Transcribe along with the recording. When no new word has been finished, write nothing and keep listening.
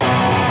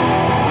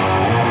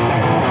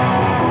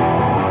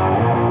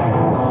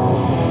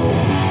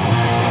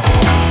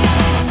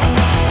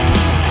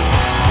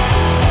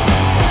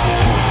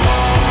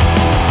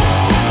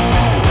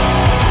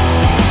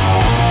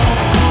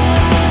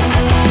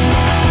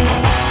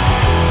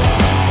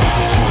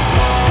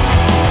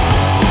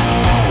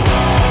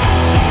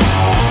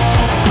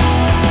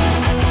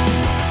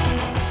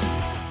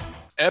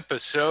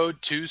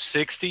episode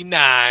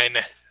 269.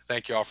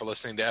 Thank you all for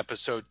listening to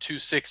episode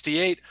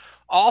 268.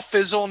 All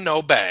fizzle,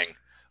 no bang.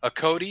 A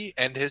Cody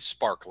and his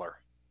sparkler.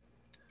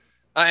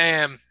 I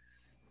am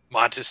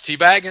Montes T.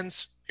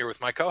 Baggins, here with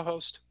my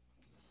co-host.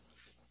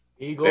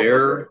 Eagle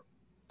Bear.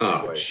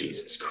 Oh,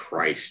 Jesus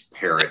Christ,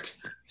 Parrot.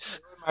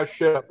 My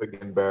shit up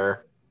again,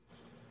 Bear.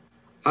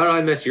 How did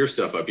I mess your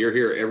stuff up? You're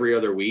here every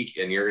other week,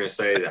 and you're going to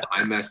say that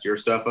I messed your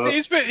stuff up?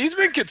 He's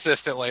been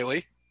consistent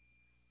lately.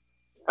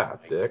 Ah,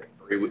 dick.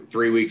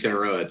 3 weeks in a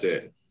row, that's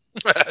it.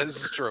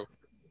 This is true.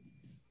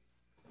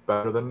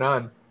 Better than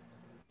none.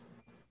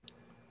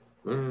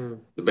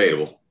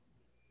 Debatable.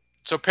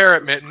 So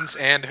Parrot Mittens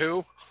and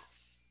who?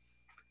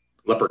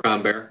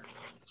 Leprechaun Bear.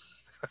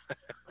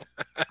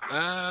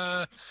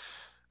 I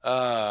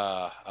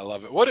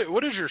love it.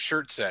 What does your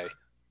shirt say?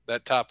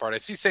 That top part. I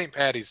see St.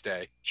 Patty's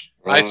Day.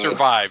 I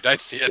survived. I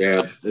see it. Yeah,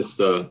 it's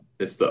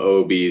the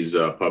OB's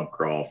pub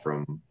crawl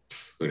from,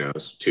 who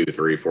knows, 2,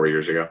 3, 4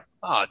 years ago.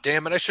 Oh,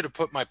 damn it. I should have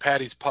put my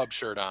Patty's Pub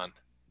shirt on.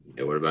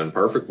 It would have been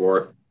perfect for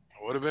it.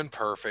 Would have been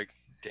perfect.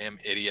 Damn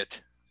idiot.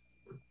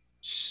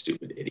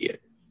 Stupid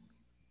idiot.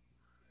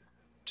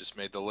 Just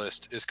made the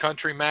list. Is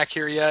Country Mac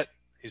here yet?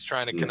 He's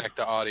trying to connect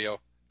the audio.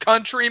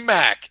 Country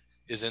Mac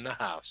is in the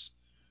house,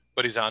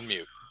 but he's on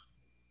mute.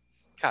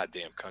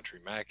 Goddamn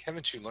Country Mac.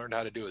 Haven't you learned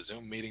how to do a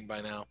Zoom meeting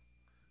by now?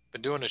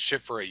 Been doing this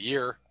shit for a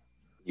year.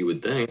 You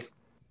would think.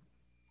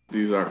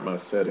 These aren't my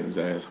settings,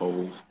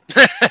 assholes.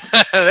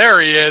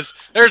 There he is.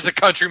 There's the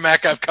Country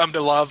Mac I've come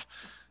to love.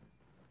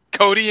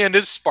 Cody and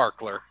his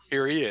sparkler.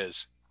 Here he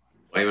is.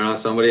 Blaming on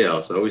somebody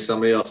else. Always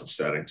somebody else's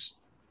settings.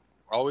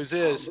 Always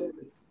is.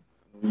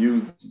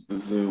 Use the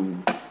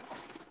Zoom.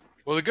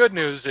 Well, the good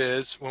news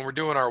is when we're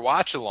doing our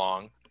watch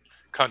along,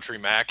 Country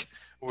Mac,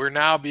 we're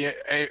now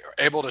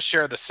able to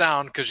share the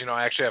sound because,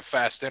 I actually have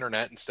fast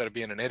internet instead of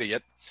being an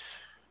idiot.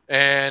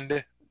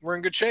 And we're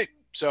in good shape.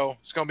 So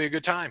it's going to be a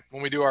good time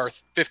when we do our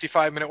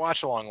 55-minute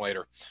watch along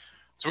later.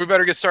 So we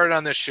better get started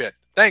on this shit.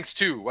 Thanks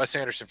to Wes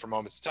Anderson for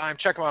Moments of Time.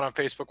 Check him out on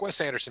Facebook,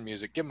 Wes Anderson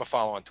Music. Give him a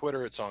follow on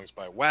Twitter at Songs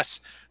by Wes.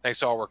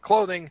 Thanks to All Wear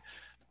Clothing,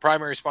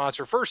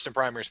 first and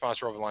primary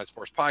sponsor of the Line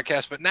Sports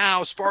Podcast. But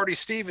now Sparty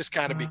Steve has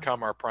kind of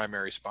become our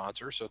primary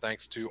sponsor. So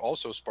thanks to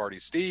also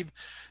Sparty Steve.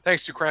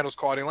 Thanks to Crandall's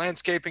Quality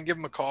Landscaping. Give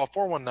him a call,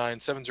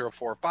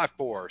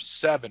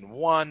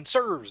 419-704-5471.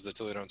 Serves the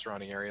Toledo and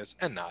surrounding areas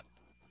and not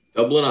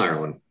Dublin,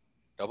 Ireland.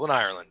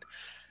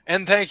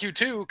 And thank you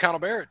to Connell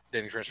Barrett,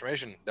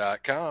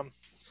 datingtransformation.com.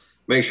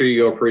 Make sure you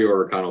go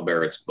pre-order Connell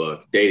Barrett's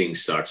book, Dating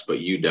Sucks,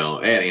 But You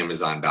Don't, at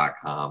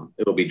Amazon.com.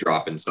 It'll be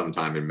dropping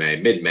sometime in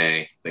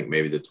mid-May, I think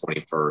maybe the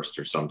 21st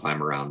or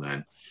sometime around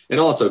then. And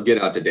also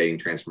get out to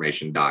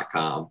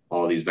datingtransformation.com.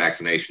 All these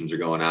vaccinations are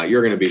going out.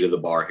 You're going to be to the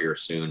bar here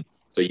soon,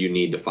 so you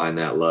need to find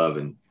that love.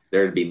 And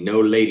there'd be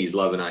no ladies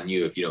loving on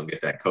you if you don't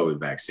get that COVID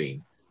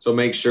vaccine. So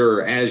make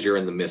sure as you're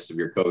in the midst of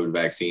your COVID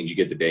vaccines, you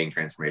get to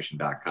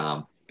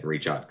datingtransformation.com and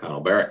reach out to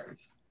Connell Barrett.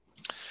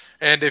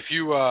 And if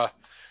you were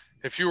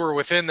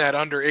within that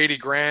under 80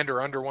 grand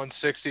or under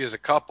 160 as a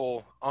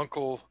couple,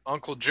 Uncle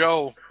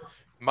Joe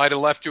might have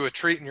left you a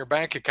treat in your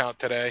bank account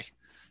today.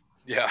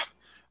 Yeah.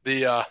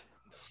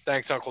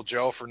 Thanks, Uncle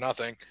Joe, for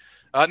nothing.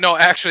 No,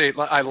 actually,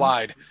 I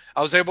lied.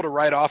 I was able to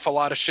write off a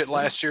lot of shit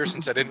last year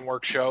since I didn't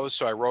work shows,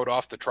 so I wrote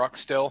off the truck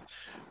still.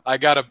 I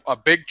got a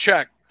big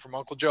check from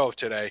Uncle Joe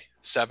today,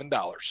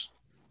 $7.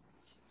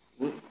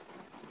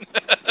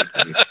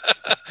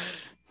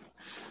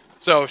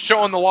 So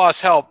showing the loss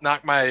helped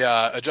knock my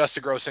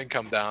adjusted gross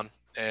income down,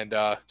 and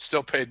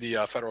still paid the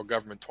federal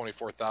government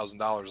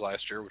 $24,000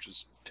 last year, which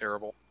is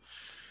terrible.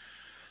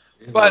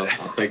 Yeah, but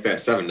I'll take that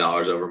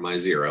 $7 over my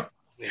zero.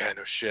 Yeah,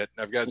 no shit.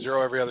 I've got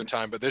zero every other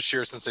time, but this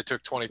year since they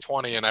took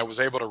 2020 and I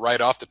was able to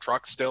write off the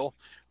truck still,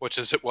 which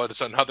is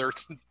another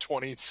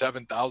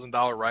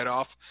 $27,000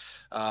 write-off,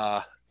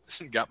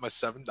 got my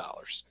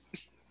 $7.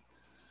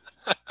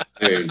 I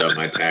haven't even done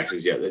my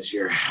taxes yet this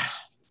year.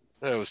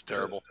 It was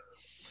terrible.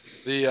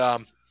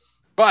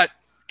 But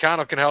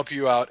Connell can help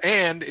you out.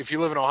 And if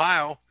you live in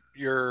Ohio,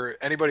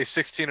 anybody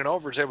 16 and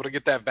over is able to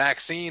get that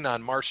vaccine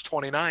on March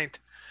 29th.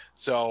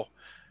 So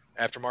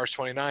after March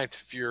 29th,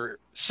 if you're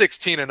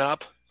 16 and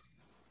up,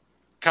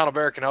 Connell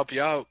Barrett can help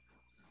you out.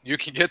 You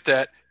can get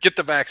the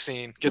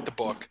vaccine, get the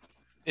book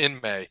in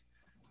May.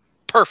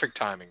 Perfect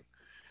timing.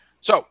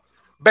 So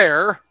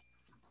Bear,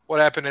 what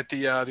happened at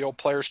the old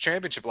Players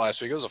Championship last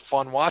week? It was a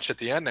fun watch at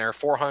the end there.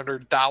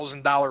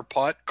 $400,000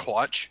 putt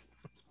clutch.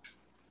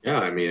 Yeah,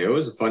 I mean, it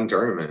was a fun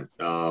tournament.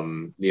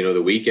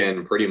 The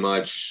weekend pretty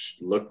much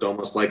looked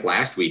almost like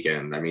last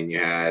weekend. I mean, you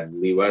had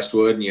Lee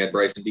Westwood and you had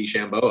Bryson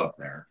DeChambeau up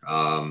there.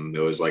 It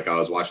was like I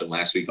was watching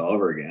last week all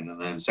over again. And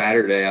then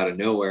Saturday, out of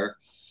nowhere,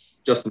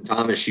 Justin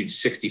Thomas shoots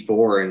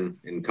 64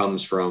 and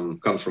comes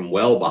from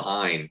well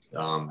behind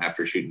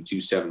after shooting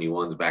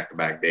 271s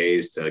back-to-back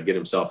days to get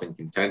himself in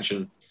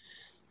contention.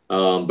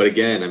 But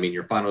again, I mean,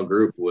 your final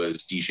group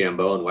was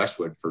DeChambeau and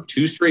Westwood for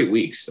 2 straight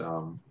weeks.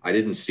 I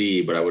didn't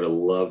see, but I would have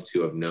loved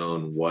to have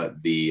known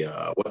what the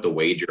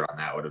wager on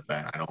that would have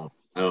been.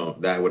 Oh,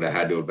 that would have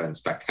had to have been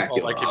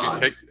spectacular Well, like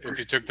odds. if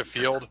you took the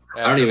field.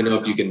 I don't even know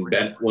if you can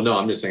bet. Well, no,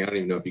 I'm just saying I don't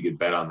even know if you could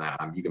bet on that.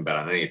 You can bet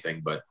on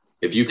anything, but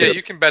if you could, Yeah,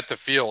 you can bet the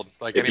field.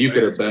 Like if you anybody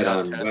could have that's been bet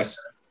on on 10. West,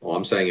 well,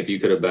 I'm saying if you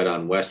could have bet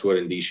on Westwood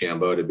and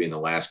DeChambeau to be in the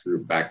last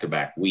group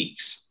back-to-back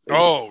weeks.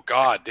 Oh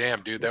god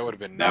damn, dude, that would have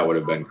been nuts. That would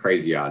have been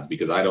crazy odds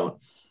because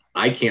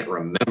I can't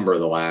remember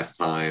the last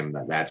time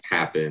that's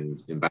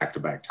happened in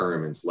back-to-back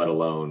tournaments, let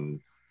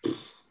alone,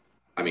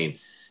 I mean,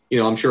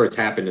 I'm sure it's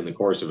happened in the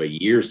course of a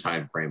year's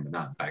time frame, but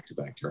not in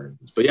back-to-back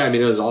tournaments. But yeah, I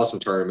mean, it was an awesome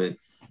tournament.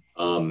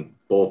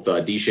 Both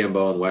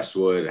DeChambeau and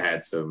Westwood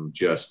had some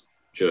just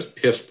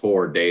piss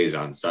poor days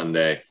on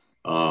Sunday.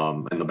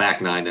 And the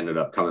back nine ended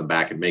up coming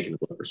back and making it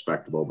look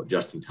respectable, but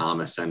Justin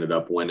Thomas ended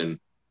up winning.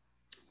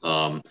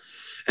 And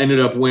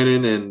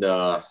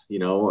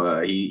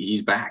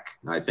he's back.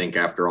 I think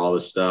after all the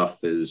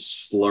stuff, his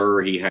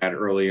slur he had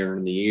earlier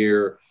in the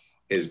year,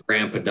 his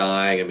grandpa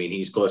dying. I mean,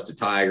 he's close to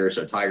Tiger,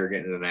 so Tiger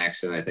getting in an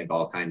accident, I think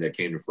all kind of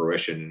came to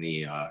fruition, and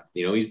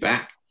he's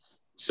back.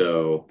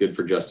 So good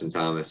for Justin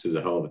Thomas. It was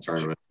a hell of a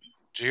tournament.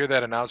 Did you hear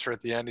that announcer at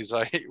the end? He's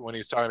like, when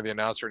he's talking to the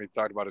announcer and he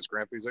talked about his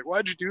grandpa, he's like,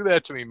 "Why'd you do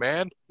that to me,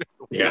 man?"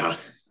 Yeah.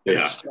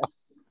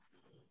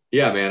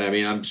 Yeah, man. I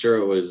mean, I'm sure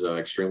it was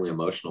extremely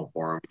emotional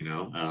for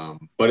him,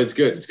 but it's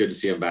good. It's good to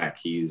see him back.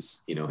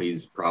 He's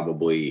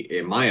probably,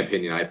 in my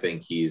opinion, I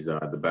think he's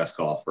the best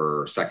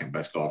golfer, second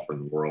best golfer in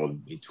the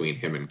world between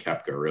him and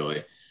Koepka,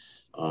 really.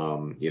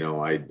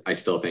 I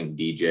still think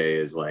DJ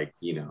is like,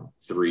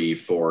 3,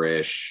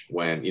 4-ish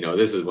when,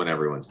 this is when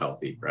everyone's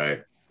healthy,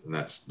 right? And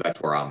that's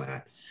where I'm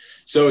at.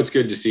 So it's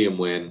good to see him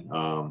win.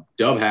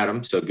 Dub had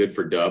him, so good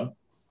for Dub.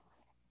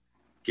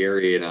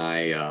 Gary and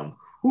I,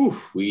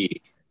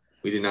 we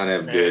did not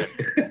have good.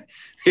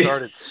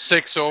 Started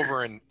 6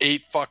 over in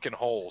 8 fucking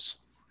holes.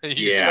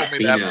 You told me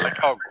that. I'm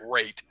like, oh,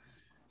 great.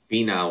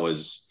 Finau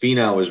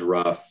was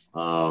rough.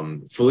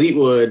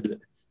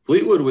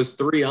 Fleetwood was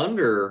 3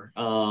 under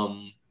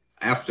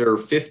after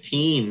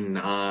 15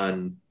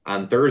 on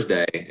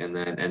Thursday, and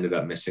then ended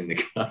up missing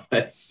the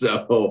cut.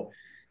 So,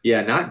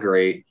 yeah, not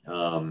great.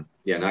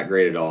 Not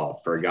great at all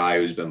for a guy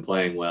who's been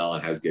playing well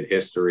and has good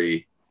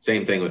history.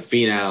 Same thing with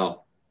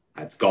Finau.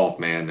 That's golf,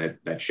 man.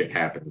 That shit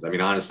happens. I mean,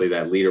 honestly,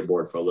 that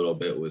leaderboard for a little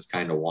bit was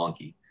kind of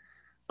wonky.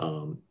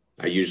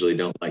 I usually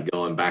don't like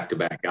going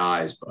back-to-back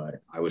guys,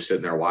 but I was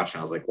sitting there watching.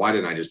 I was like, why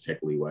didn't I just pick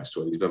Lee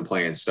Westwood? He's been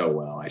playing so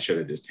well. I should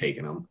have just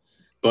taken him,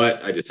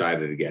 but I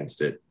decided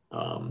against it.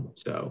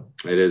 So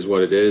it is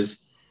what it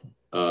is.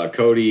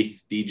 Cody,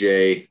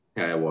 DJ,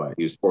 what?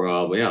 He was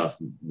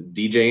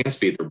DJ and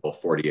Spieth were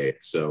both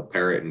 48th. So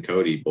Parrott and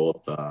Cody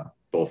both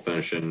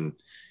finishing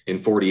in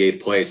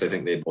 48th place. I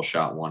think they both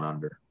shot 1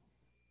 under.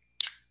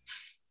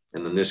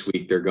 And then this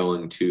week they're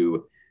going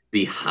to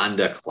the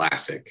Honda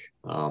Classic,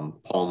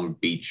 Palm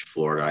Beach,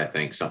 Florida, I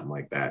think, something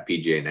like that,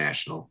 PGA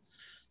National.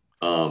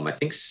 I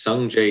think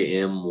Sung J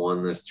M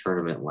won this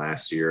tournament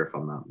last year, if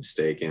I'm not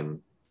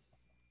mistaken.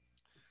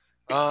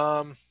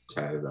 Had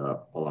it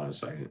up. Hold on a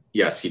second.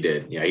 Yes, he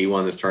did. Yeah, he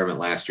won this tournament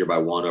last year by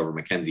 1 over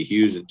Mackenzie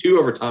Hughes and 2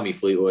 over Tommy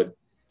Fleetwood.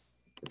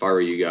 If I were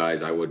you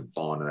guys, I wouldn't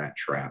fall into that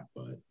trap,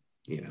 but,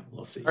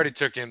 we'll see. I already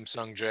took him,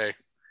 Sung J.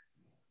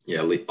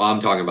 Yeah,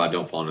 I'm talking about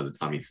don't fall into the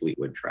Tommy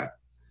Fleetwood trap.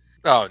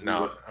 Oh,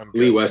 no.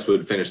 Lee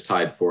Westwood finished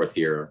tied 4th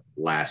here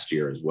last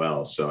year as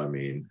well. So, I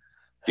mean,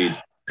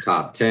 dude's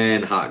top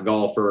 10, hot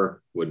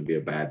golfer. Wouldn't be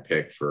a bad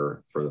pick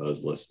for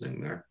those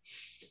listening there.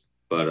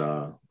 But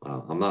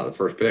I'm not the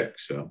first pick,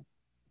 so.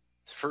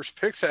 The first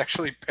pick's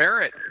actually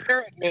Parrott.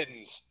 Parrott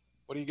Mittens.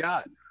 What do you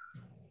got?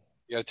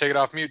 You got to take it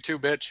off mute too,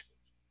 bitch.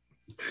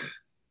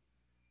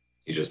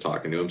 He's just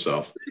talking to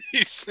himself.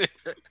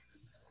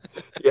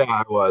 Yeah,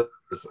 I was.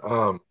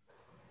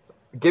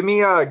 Give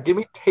me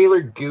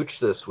Taylor Gooch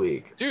this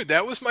week. Dude,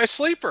 that was my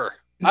sleeper.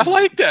 I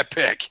like that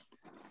pick.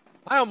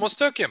 I almost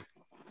took him.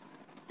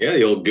 Yeah,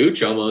 the old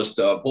Gooch almost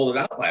pulled it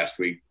out last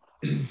week.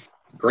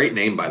 Great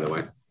name, by the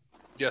way.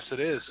 Yes, it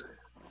is.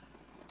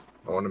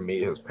 I want to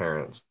meet his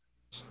parents.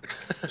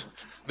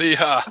 The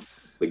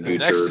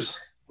Goochers.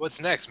 What's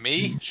next?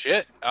 Me?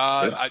 Shit.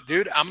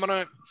 Dude, I'm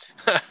gonna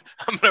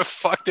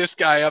fuck this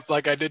guy up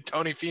like I did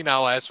Tony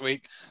Finau last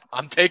week.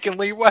 I'm taking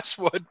Lee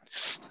Westwood.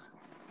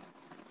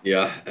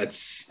 Yeah,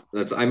 that's.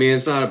 I mean,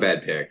 it's not a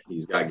bad pick.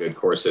 He's got good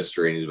course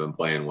history and he's been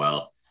playing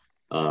well.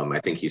 I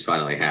think he's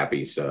finally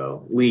happy.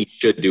 So Lee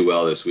should do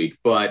well this week,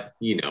 but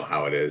you know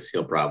how it is.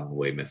 He'll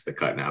probably miss the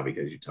cut now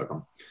because you took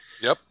him.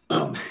 Yep.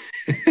 I'm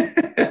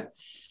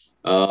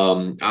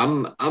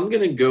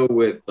gonna go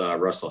with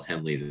Russell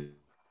Henley.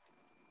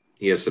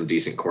 He has some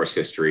decent course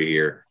history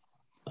here.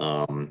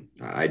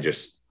 I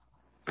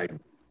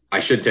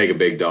should take a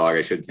big dog.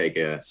 I should take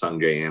a Sung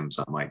J M,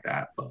 something like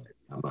that, but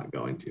I'm not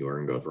going to. We're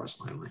gonna go with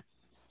Russell Henley.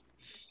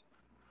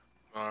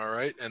 All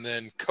right, and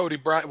then Cody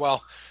Bryant.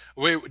 Well,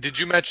 wait, did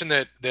you mention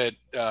that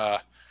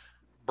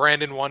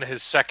Brandon won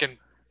his second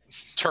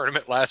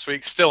tournament last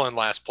week? Still in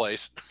last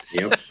place.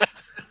 Yep.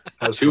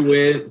 2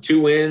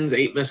 wins,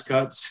 8 missed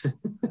cuts.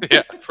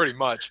 Yeah, pretty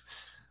much.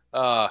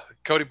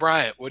 Cody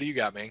Bryant, what do you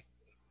got, man?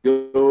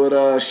 Go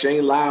with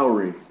Shane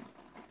Lowry.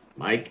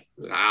 Mike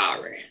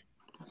Lowry.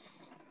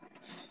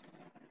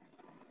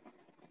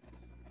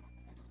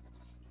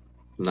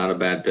 Not a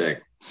bad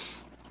pick.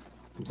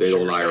 Big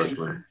old Sugar Shane.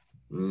 Irishman.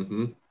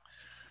 Mm-hmm.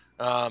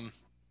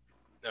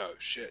 Oh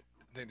shit.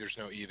 I think there's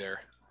no E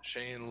there.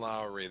 Shane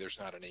Lowry. There's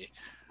not an E.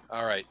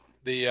 All right.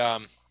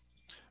 The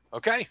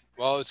okay.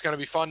 Well, it's going to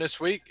be fun this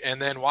week,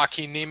 and then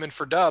Joaquin Neiman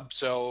for Dub.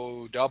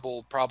 So Dub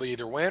will probably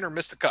either win or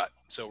miss the cut.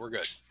 So we're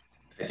good.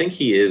 I think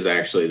he is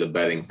actually the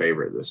betting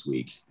favorite this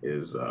week.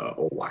 Is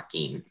old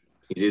Joaquin.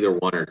 He's either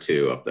 1 or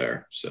 2 up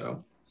there.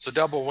 So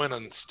Dub will win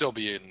and still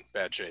be in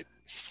bad shape.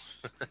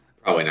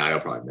 probably not. He'll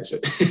probably miss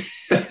it.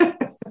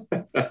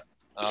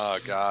 Oh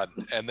God.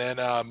 And then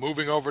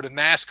moving over to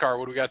NASCAR,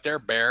 what do we got there,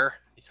 Bear?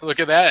 Look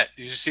at that.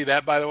 Did you see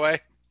that, by the way?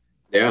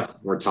 Yeah,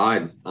 we're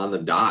tied on the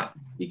dot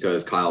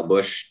because Kyle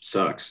Busch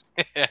sucks.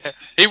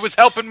 He was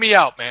helping me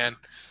out, man.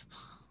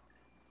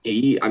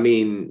 I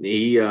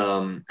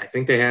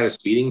think they had a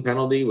speeding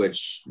penalty,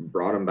 which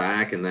brought him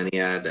back. And then he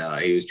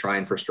was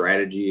trying for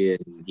strategy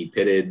and he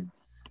pitted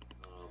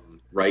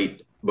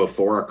right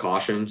before a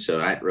caution. So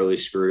that really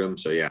screwed him.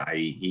 So yeah,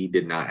 he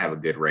did not have a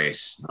good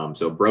race.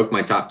 So broke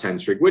my top 10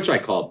 streak, which I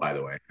called, by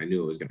the way. I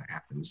knew it was going to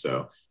happen.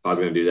 So if I was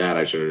going to do that,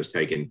 I should have just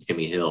taken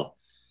Timmy Hill.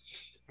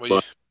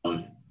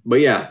 But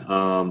yeah,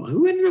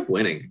 who ended up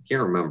winning? I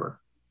can't remember.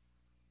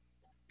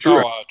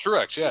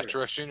 Truex. Yeah,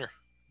 Truex Jr.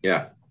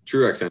 Yeah,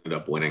 Truex ended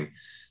up winning.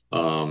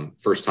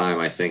 First time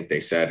I think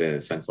they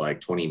said since like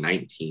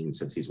 2019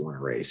 since he's won a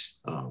race.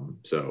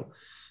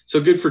 So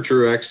good for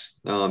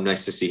Truex.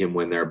 Nice to see him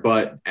win there.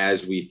 But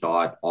as we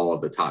thought, all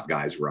of the top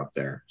guys were up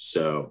there.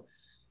 So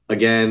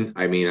again,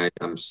 I mean,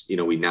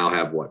 we now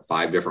have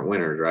 5 different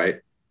winners, right?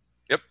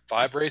 Yep,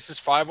 5 races,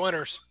 5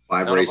 winners.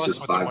 5 races,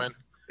 5.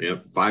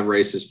 Yep, 5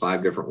 races,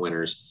 5 different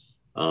winners.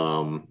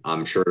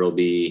 I'm sure it'll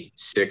be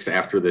 6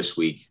 after this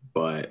week,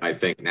 but I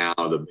think now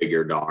the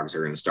bigger dogs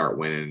are going to start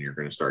winning and you're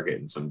going to start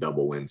getting some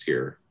double wins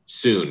here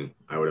soon,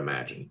 I would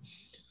imagine.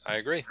 I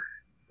agree.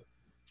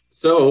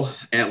 So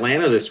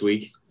Atlanta this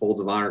week, Folds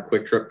of Honor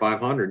Quick Trip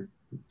 500.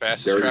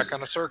 Fastest track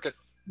on the circuit.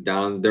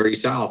 Down Dirty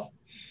South.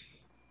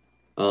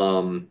 I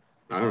don't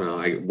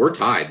know. We're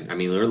tied. I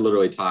mean, we're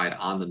literally tied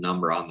on the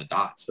number on the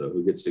dot. So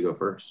who gets to go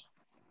first?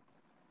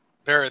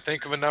 Barrett,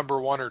 think of a number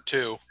 1 or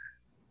 2.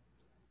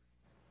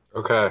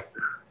 Okay.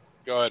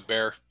 Go ahead,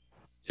 Bear.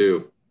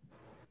 2.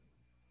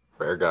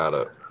 Bear got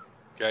it.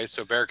 Okay,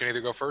 so Bear can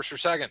either go first or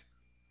second.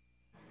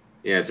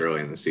 Yeah, it's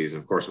early in the season.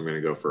 Of course, I'm going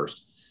to go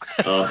first.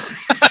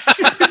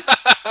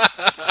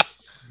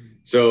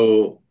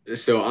 So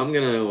I'm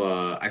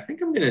gonna. I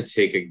think I'm gonna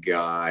take a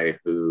guy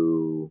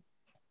who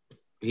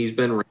he's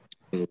been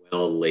racing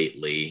well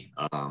lately.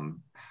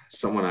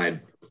 Someone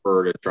I'd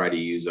prefer to try to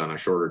use on a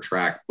shorter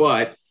track,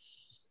 but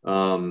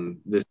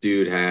this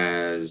dude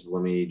has.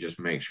 Let me just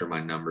make sure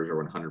my numbers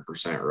are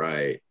 100%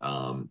 right.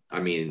 I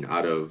mean,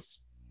 out of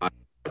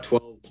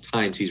 12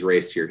 times he's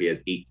raced here, he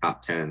has 8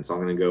 top 10. So I'm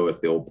gonna go with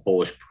the old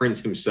Polish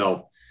prince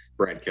himself,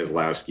 Brad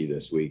Keselowski,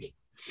 this week.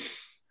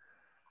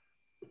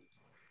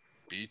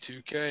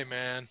 B2K,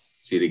 man.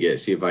 See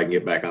if I can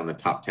get back on the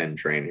top 10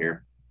 train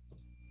here.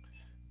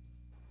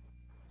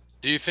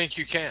 Do you think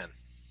you can?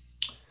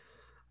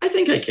 I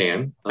think I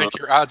can. I think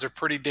your odds are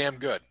pretty damn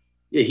good.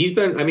 Yeah, he's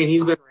been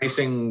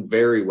racing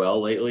very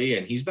well lately,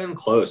 and he's been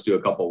close to a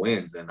couple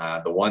wins. And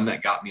the one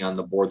that got me on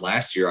the board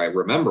last year, I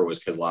remember, was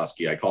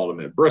Keselowski. I called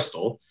him at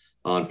Bristol.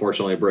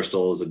 Unfortunately,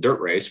 Bristol is a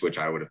dirt race, which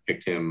I would have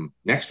picked him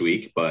next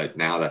week, but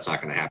now that's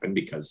not going to happen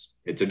because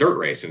it's a dirt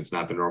race and it's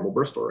not the normal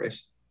Bristol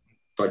race.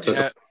 So I took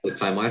it this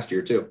time last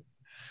year too.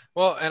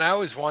 Well, and I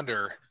always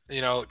wonder,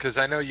 because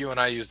I know you and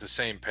I use the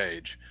same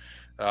page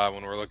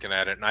when we're looking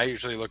at it, and I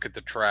usually look at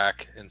the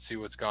track and see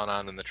what's gone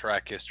on in the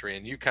track history,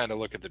 and you kind of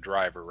look at the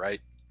driver,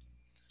 right?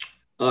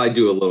 I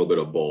do a little bit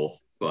of both,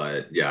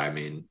 but yeah, I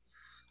mean,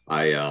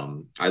 I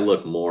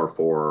look more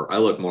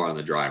on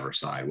the driver's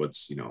side.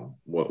 What's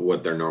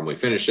what they're normally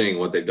finishing,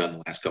 what they've done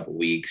the last couple of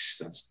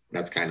weeks.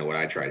 That's kind of what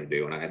I try to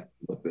do when I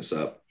look this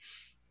up.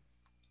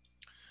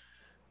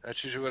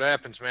 That's usually what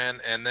happens,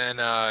 man. And then,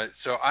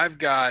 so I've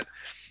got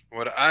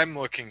what I'm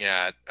looking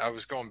at. I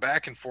was going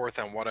back and forth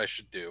on what I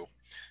should do.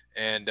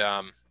 And,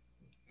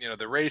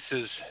 the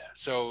races,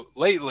 so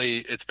lately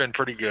it's been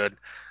pretty good,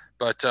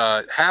 but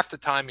half the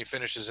time he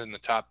finishes in the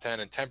top 10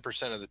 and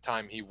 10% of the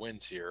time he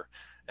wins here.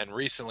 And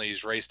recently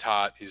he's raced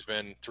hot. He's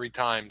been 3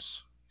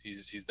 times.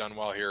 He's done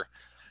well here.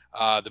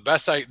 The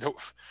best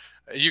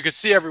you can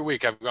see every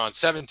week I've gone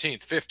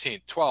 17th,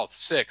 15th, 12th,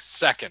 6th,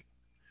 2nd.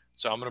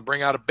 So I'm going to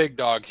bring out a big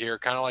dog here,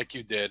 kind of like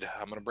you did.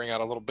 I'm going to bring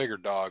out a little bigger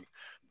dog.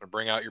 I'm going to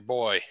bring out your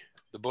boy,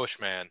 the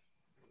Bushman.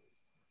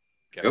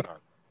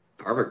 Yep.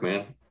 Perfect,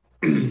 man.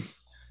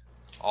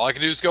 All I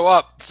can do is go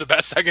up. It's the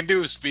best I can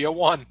do is be a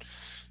 1. I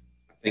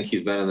think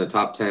he's been in the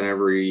top 10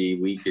 every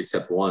week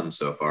except 1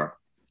 so far.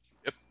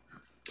 Yep.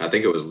 I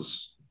think it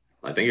was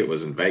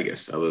in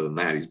Vegas. Other than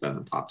that, he's been in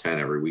the top 10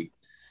 every week.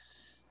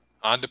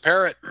 On to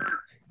Parrot.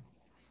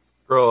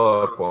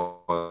 Scroll up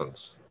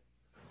once.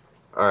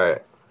 All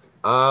right.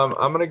 I'm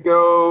gonna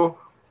go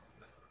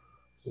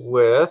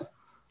with.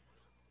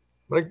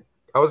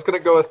 I was gonna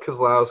go with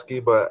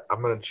Keselowski, but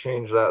I'm gonna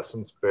change that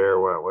since Bear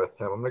went with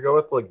him. I'm gonna go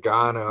with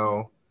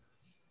Logano.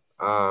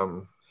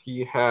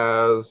 he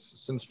has,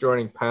 since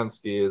joining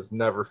Penske, has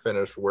never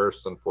finished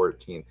worse than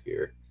 14th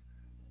here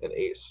in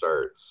 8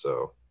 starts.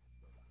 So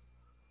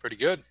Pretty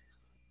good.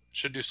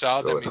 Should do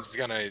solid. That Really? means he's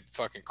gonna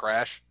fucking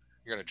crash.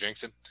 You're gonna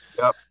jinx him.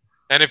 Yep.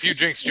 And if you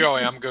jinx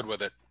Joey, I'm good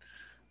with it.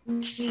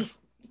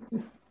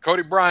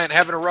 Cody Bryant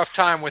having a rough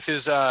time with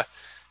his the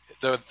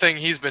thing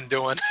he's been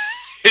doing,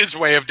 his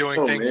way of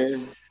doing things.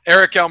 Man.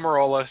 Eric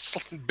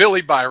Almirola,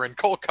 Billy Byron,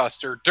 Cole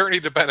Custer, Dirty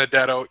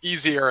DiBenedetto,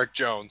 Easy Eric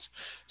Jones.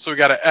 So we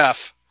got an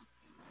F.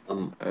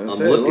 I'm I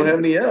said, I don't have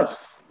any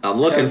Fs. I'm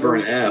looking for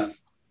an F.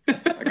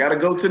 I gotta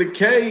go to the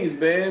K's,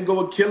 man.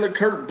 Go with Killer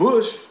Kurt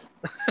Busch.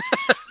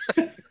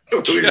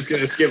 We're just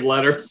gonna skip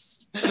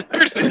letters.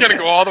 We're just gonna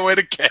go all the way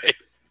to K.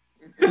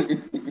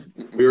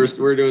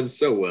 We're doing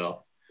so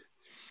well.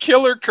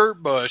 Killer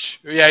Kurt Busch.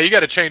 Yeah, you got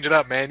to change it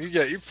up, man.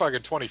 You're fucking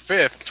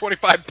 25th,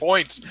 25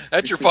 points.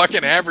 That's your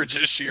fucking average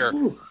this year.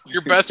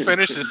 Your best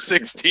finish is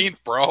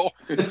 16th, bro.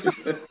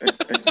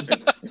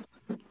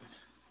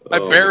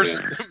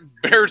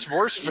 Bears'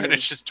 worst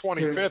finish is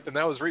 25th, and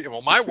that was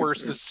well. My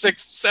worst is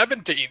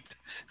 17th.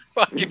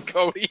 Fucking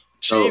Cody.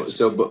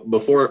 So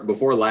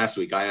before last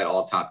week, I had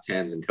all top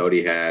 10s, and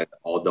Cody had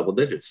all double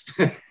digits.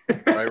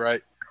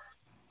 Right.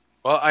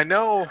 Well, I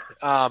know.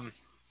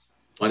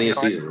 Plenty of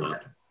season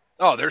left.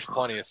 Oh, there's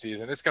plenty of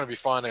season. It's going to be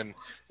fun. And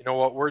you know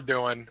what we're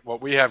doing,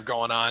 what we have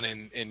going on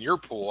in your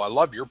pool. I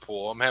love your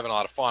pool. I'm having a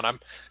lot of fun. I'm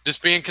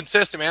just being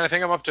consistent, man. I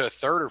think I'm up to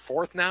 3rd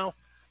or 4th now.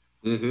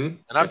 Mm-hmm.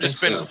 And I've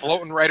just been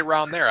floating right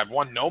around there. I've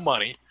won no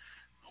money,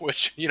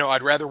 which,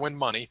 I'd rather win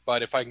money.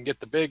 But if I can get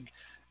the big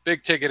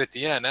ticket at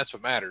the end, that's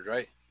what matters,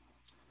 right?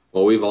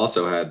 Well, we've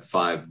also had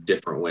 5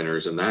 different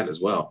winners in that as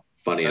well.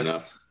 Funny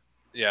enough.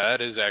 Yeah, that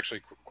is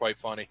actually quite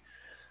funny.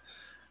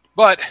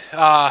 But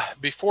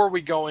before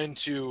we go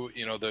into,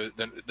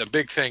 the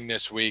big thing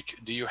this week,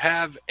 do you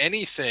have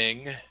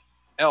anything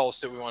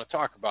else that we want to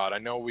talk about? I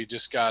know we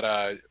just got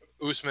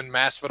Usman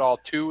Masvidal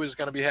 2 is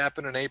going to be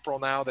happening in April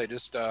now. They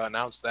just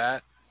announced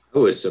that. I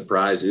was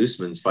surprised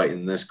Usman's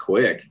fighting this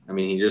quick. I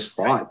mean, he just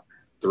fought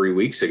 3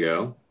 weeks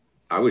ago.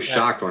 I was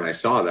shocked when I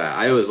saw that.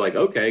 I was like,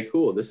 okay,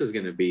 cool. This is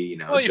going to be,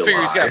 Well, you July.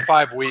 figure he's got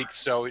 5 weeks,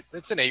 so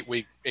it's an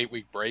 8-week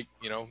break.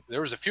 There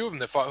was a few of them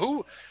that fought.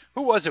 Who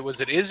was it?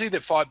 Was it Izzy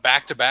that fought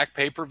back-to-back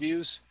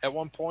pay-per-views at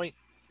one point?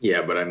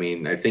 Yeah, but I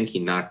mean, I think he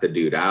knocked the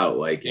dude out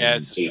in 8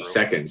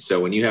 seconds. So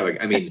when you have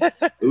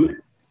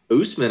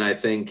Usman, I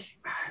think,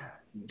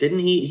 didn't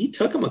he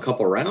took him a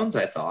couple rounds,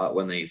 I thought,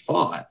 when they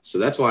fought. So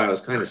that's why I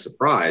was kind of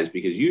surprised,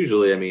 because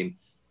usually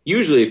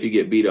if you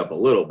get beat up a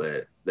little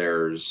bit,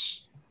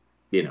 there's,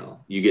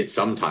 you get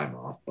some time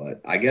off,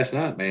 but I guess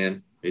not,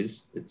 man.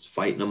 It's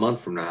fighting a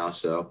month from now.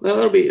 So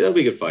that'll be a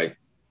good fight.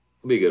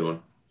 It'll be a good one.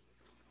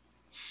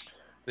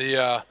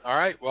 All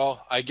right.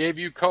 Well, I gave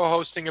you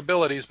co-hosting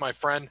abilities, my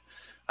friend.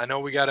 I know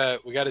we got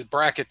a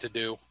bracket to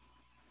do.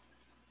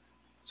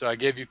 So I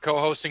gave you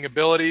co-hosting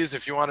abilities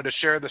if you wanted to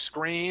share the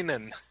screen,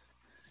 and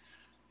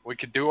we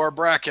could do our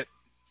bracket.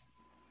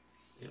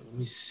 Yeah, let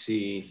me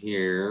see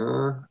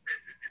here.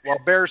 While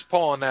Bear's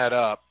pulling that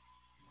up,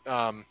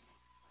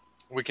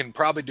 we can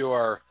probably do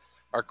our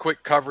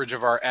quick coverage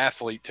of our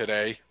athlete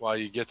today while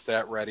he gets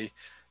that ready.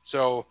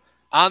 So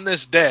on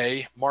this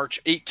day,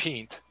 March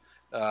 18th,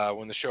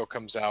 when the show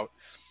comes out,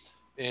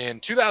 in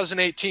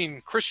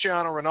 2018,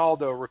 Cristiano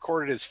Ronaldo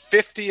recorded his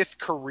 50th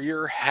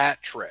career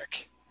hat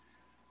trick.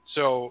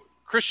 So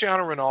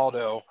Cristiano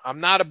Ronaldo, I'm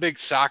not a big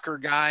soccer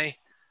guy.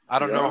 I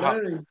don't know how.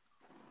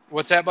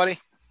 What's that, buddy?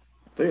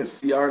 I think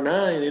it's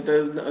CR9. It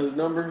does his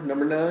number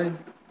 9.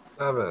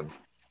 7.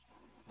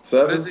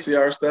 7,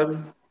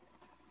 CR7.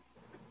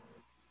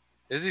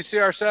 Is he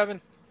CR7?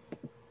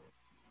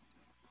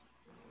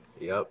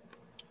 Yep.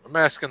 I'm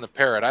asking the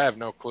parrot. I have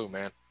no clue,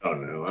 man. Oh,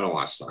 no. I don't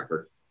watch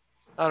soccer.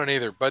 I don't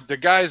either, but the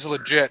guy's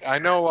legit. I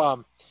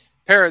know,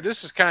 Parrot,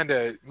 this is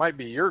might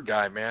be your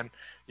guy, man.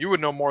 You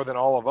would know more than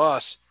all of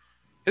us.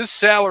 His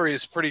salary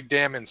is pretty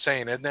damn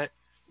insane, isn't it?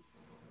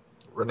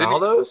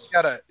 Ronaldo's?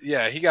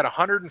 He got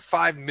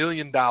 $105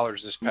 million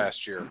this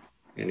past year.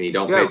 And he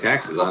don't pay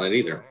taxes on it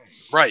either.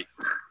 Right.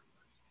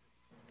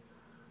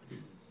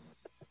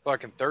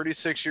 Fucking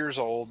 36 years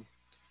old.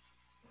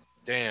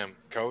 Damn,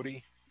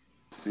 Cody.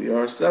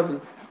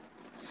 CR7.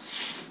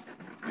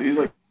 He's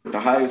like the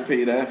highest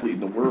paid athlete in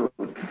the world.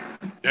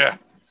 Yeah.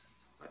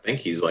 I think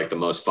he's like the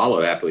most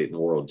followed athlete in the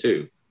world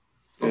too,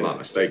 if I'm not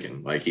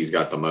mistaken. Like he's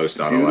got the most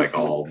out of like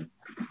all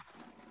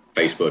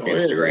Facebook,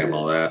 Instagram,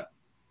 all that.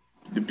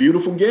 The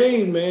beautiful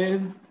game,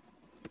 man.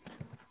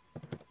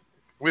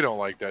 We don't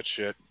like that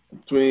shit.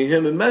 Between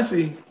him and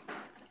Messi.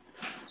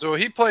 So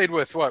he played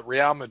with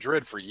Real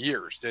Madrid for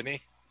years, didn't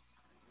he?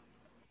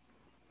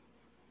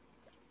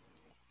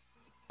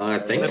 I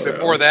think so.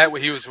 Before that,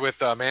 he was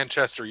with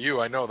Manchester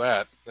U. I know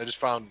that. I just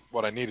found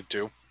what I needed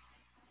to.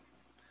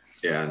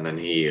 Yeah, and then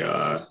he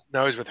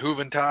now he's with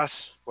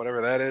Juventus,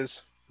 whatever that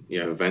is.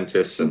 Yeah,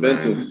 Juventus.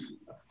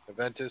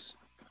 Juventus.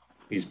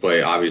 He's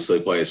played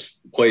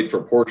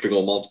for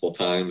Portugal multiple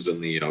times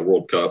in the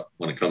World Cup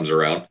when it comes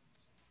around.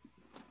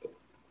 I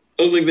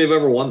don't think they've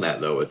ever won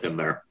that though with him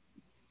there.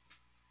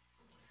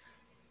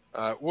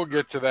 We'll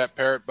get to that,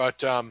 Parrot.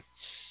 But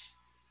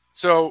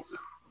so,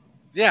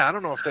 yeah, I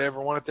don't know if they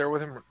ever won it there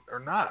with him or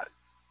not.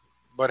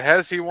 But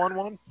has he won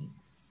one?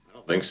 I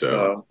don't think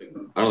so.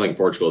 I don't think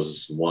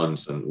Portugal's won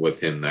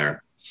with him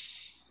there.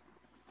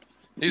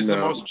 He's the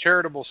most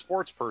charitable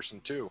sports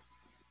person, too.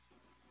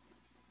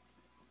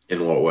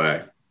 In what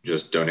way?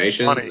 Just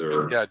donations? Money.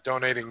 Or? Yeah,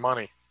 donating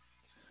money.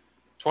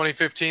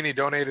 2015, he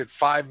donated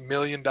 $5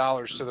 million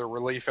to the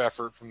relief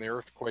effort from the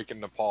earthquake in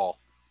Nepal.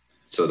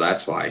 So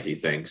that's why he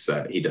thinks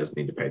that he doesn't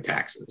need to pay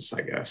taxes,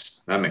 I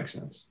guess. That makes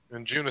sense.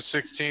 In June of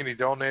 16, he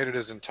donated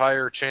his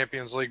entire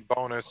Champions League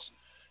bonus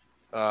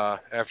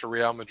after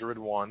Real Madrid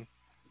won.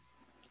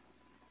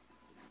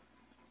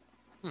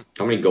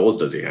 How many goals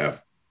does he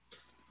have?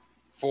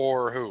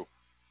 For who?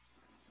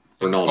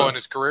 Ronaldo. In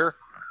his career?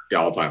 Yeah,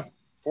 all time.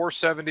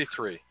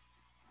 473.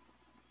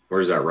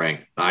 Where does that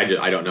rank? I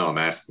don't know. I'm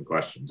asking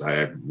questions.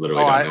 I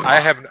literally don't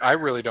know. I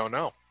really don't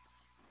know.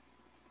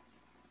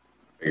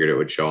 Figured it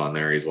would show on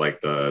there. He's like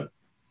the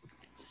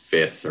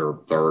 5th or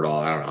 3rd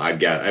all. I don't know. I'd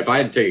guess if I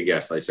had to take a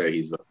guess, I say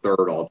he's the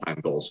 3rd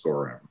all-time goal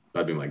scorer ever.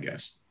 That'd be my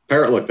guess.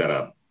 Parrot, look that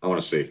up. I want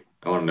to see.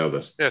 I want to know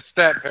this. Yeah,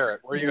 Stat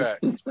Parrot. Where you at?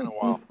 It's been a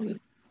while. All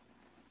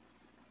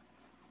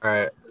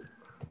right.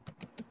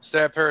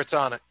 Stat Parrot's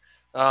on it.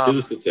 Who's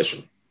the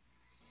statistician?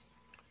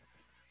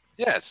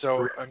 Yeah,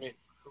 so, I mean.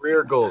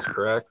 Career goals,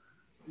 correct?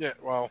 Yeah,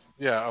 well,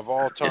 yeah, of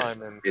all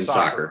time in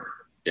soccer.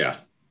 Yeah.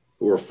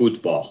 Or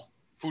football.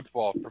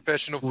 Football,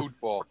 professional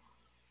football.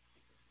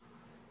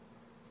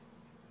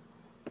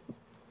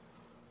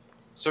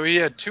 So he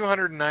had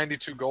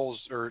 292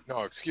 goals,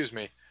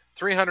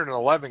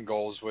 311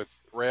 goals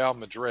with Real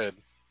Madrid.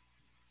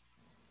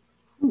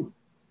 I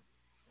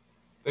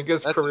think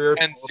his career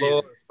total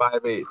is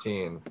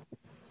 518.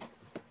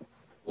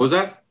 What was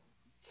that?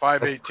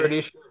 518.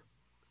 Pretty sure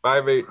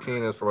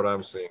 518 is what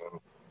I'm seeing.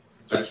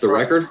 That's the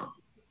record?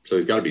 So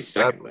he's got to be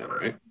second then,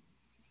 right?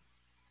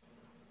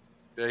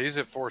 Yeah, he's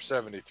at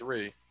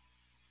 473.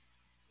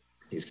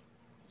 He's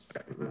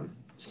second then.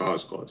 So I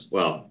was close.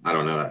 Well, I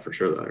don't know that for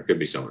sure, though. There could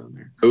be someone in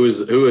there. Who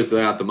is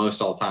that the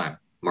most all time?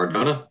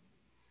 Maradona?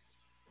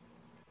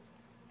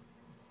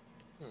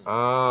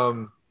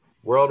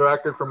 World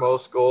record for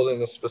most goals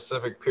in a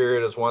specific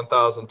period is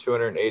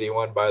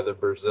 1,281 by the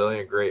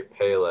Brazilian great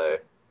Pele.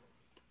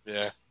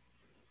 Yeah.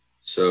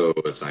 So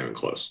it's not even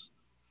close.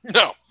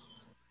 No.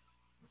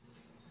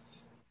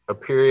 A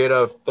period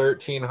of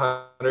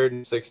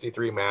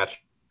 1,363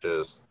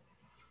 matches.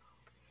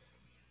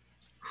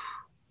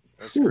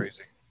 That's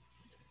crazy.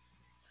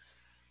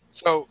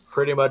 So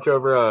pretty much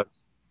over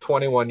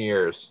 21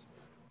 years.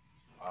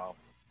 Wow.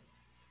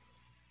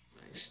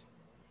 Nice.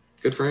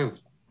 Good for him.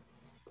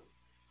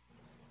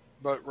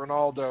 But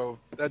Ronaldo,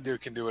 that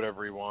dude can do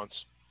whatever he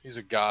wants. He's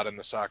a god in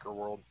the soccer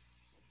world.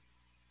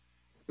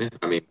 Yeah,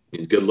 I mean,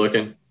 he's good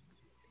looking.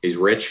 He's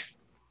rich.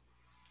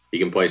 He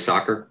can play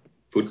soccer,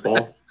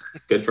 football.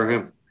 Good for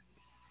him.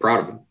 Proud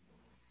of him.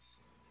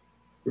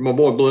 You're my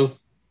boy, Blue.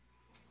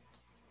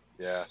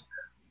 Yeah.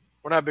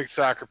 We're not big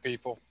soccer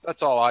people.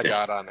 That's all I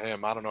got on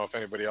him. I don't know if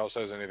anybody else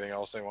has anything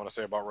else they want to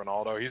say about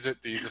Ronaldo. He's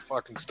a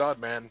fucking stud,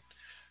 man.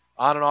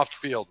 On and off the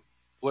field.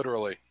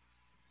 Literally.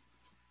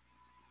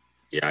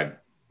 Yeah,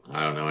 I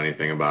don't know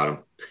anything about him.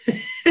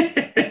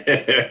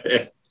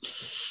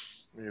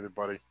 Neither,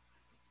 buddy.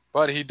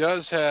 But he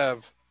does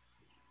have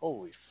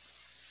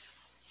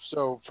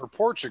so for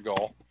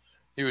Portugal,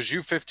 he was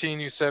U15,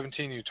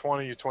 U17,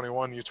 U20,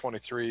 U21,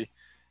 U23,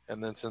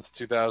 and then since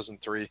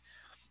 2003.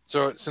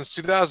 So since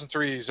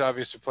 2003, he's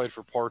obviously played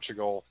for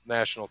Portugal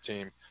national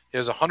team. He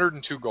has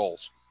 102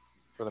 goals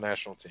for the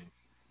national team.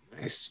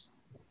 Nice.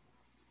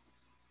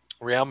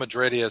 Real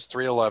Madrid, he has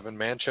 311.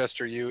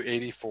 Manchester U,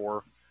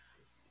 84.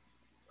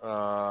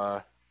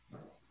 And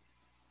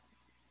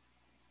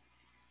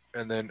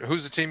then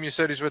who's the team you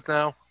said he's with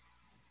now?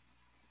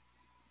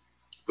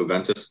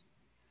 Juventus.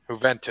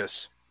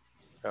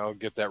 I'll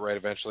get that right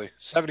eventually.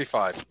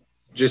 75.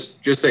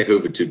 Just say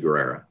Juventud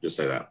Guerrera. Just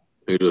say that.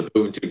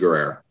 Juventud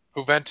Guerrera.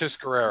 Juventus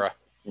Guerrera.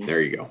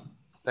 There you go.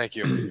 Thank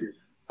you.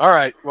 All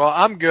right. Well,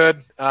 I'm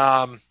good.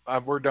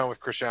 We're done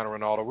with Cristiano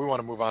Ronaldo. We want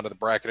to move on to the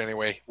bracket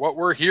anyway. What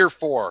we're here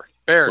for.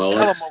 Bear, tell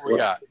them what we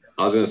got.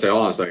 I was going to say,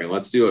 hold on a second.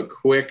 Let's do a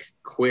quick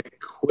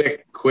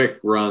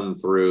run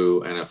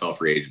through NFL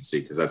free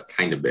agency because that's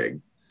kind of big.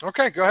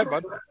 Okay, go ahead,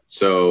 bud.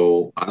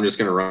 So I'm just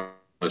going to run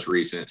most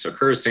recent. So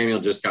Curtis Samuel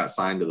just got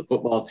signed to the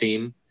football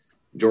team.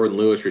 Jordan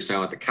Lewis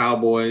resigned with the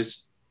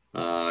Cowboys.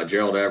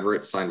 Gerald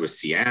Everett signed with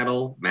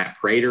Seattle. Matt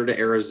Prater to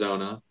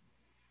Arizona.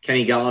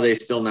 Kenny Galladay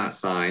still not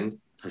signed.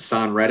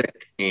 Hassan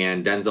Reddick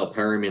and Denzel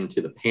Perryman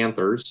to the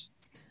Panthers.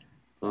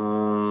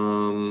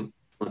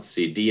 Let's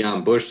see.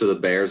 Deion Bush to the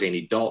Bears.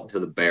 Andy Dalton to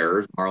the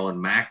Bears. Marlon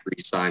Mack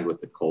re-signed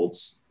with the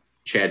Colts.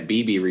 Chad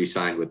Beebe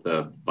re-signed with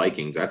the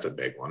Vikings. That's a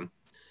big one.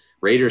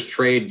 Raiders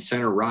trade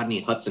center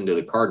Rodney Hudson to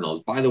the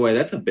Cardinals. By the way,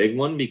 that's a big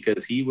one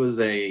because he was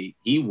a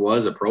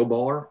Pro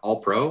Bowler, All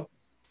Pro.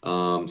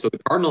 So the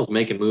Cardinals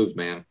making moves,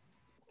 man.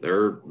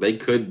 They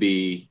could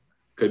be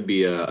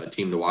a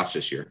team to watch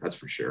this year. That's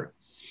for sure.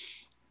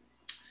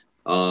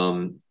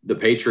 The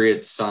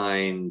Patriots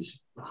signed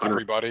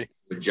Everybody.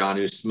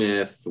 Jonnu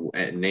Smith,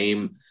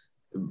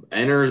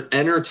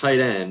 enter tight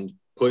end,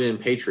 put in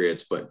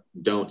Patriots, but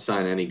don't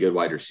sign any good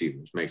wide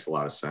receivers. Makes a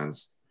lot of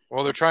sense.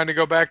 Well, they're trying to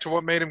go back to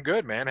what made him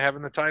good, man,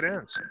 having the tight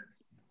ends.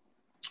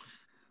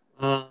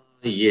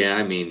 Yeah,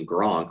 I mean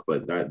Gronk,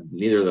 but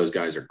neither of those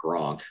guys are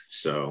Gronk,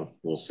 so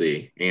we'll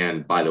see.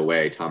 And by the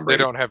way, Tom Brady.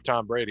 They don't have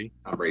Tom Brady.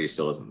 Tom Brady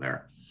still isn't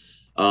there.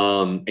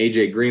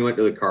 AJ Green went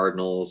to the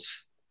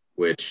Cardinals,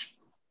 which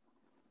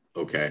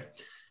okay.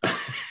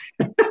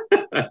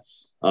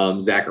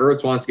 Zach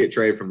Ertz wants to get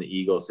traded from the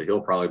Eagles, so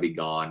he'll probably be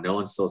gone. No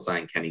one's still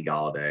signed Kenny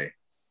Galladay.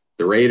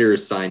 The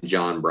Raiders signed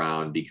John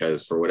Brown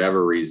because for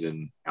whatever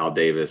reason, Al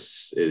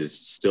Davis is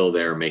still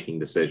there making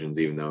decisions,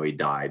 even though he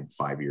died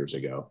 5 years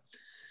ago.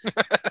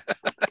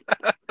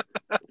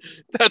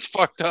 That's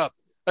fucked up.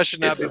 I should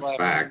not be laughing.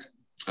 Fact.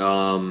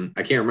 I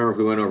can't remember if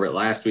we went over it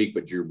last week,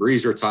 but Drew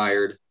Brees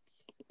retired.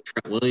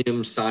 Trent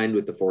Williams signed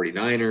with the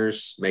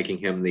 49ers, making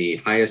him the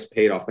highest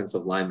paid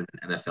offensive lineman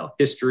in NFL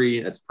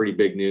history. That's pretty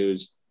big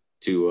news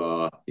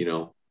to,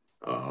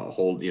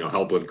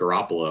 help with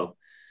Garoppolo.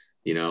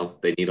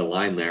 They need a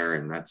line there,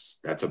 and that's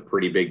a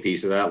pretty big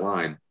piece of that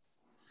line.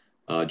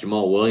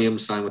 Jamal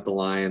Williams signed with the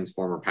Lions,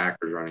 former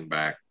Packers running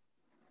back.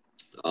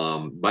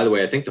 By the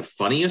way, I think the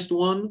funniest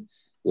one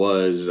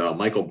was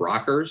Michael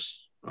Brockers.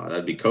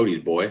 That'd be Cody's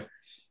boy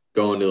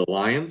going to the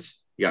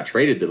Lions. He got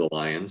traded to the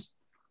Lions,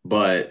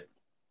 but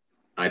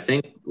I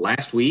think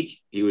last week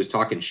he was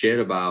talking shit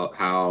about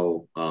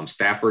how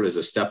Stafford is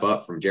a step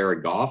up from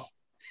Jared Goff.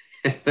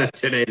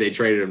 Today they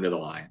traded him to the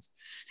Lions.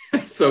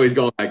 So he's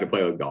going back to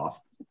play with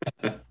Goff.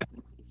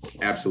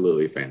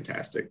 Absolutely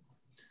fantastic.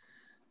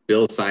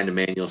 Bills signed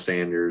Emmanuel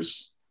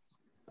Sanders,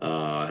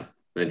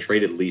 then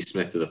traded Lee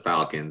Smith to the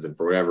Falcons. And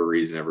for whatever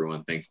reason,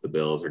 everyone thinks the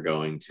Bills are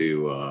going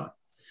to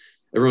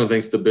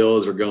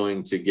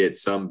get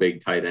some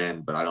big tight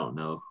end, but I don't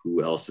know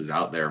who else is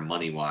out there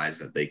money-wise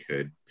that they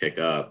could pick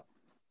up.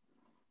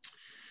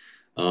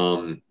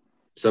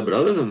 But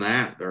other than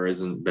that, there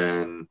hasn't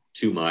been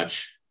too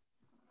much.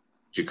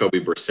 Jacoby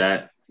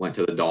Brissett went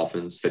to the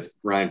Dolphins.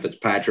 Ryan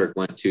Fitzpatrick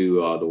went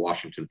to the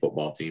Washington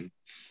football team.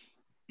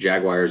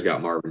 Jaguars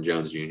got Marvin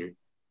Jones Jr.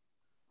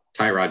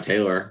 Tyrod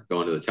Taylor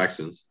going to the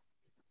Texans.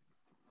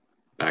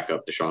 Back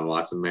up Deshaun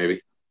Watson,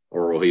 maybe.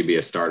 Or will he be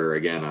a starter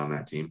again on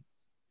that team?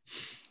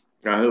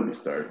 He'll be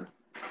starting.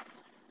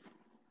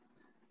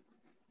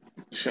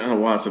 Deshaun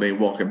Watson ain't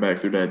walking back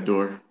through that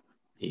door.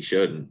 He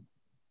shouldn't.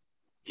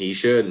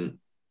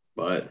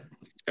 But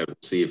we'll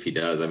see if he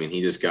does. I mean,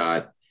 he just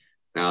got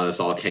 – now this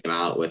all came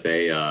out with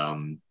a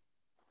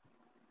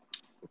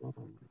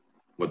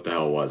what the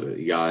hell was it?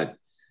 He got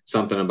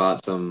something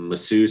about some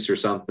masseuse or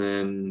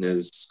something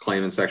is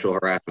claiming sexual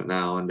harassment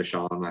now on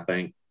Deshaun, I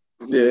think.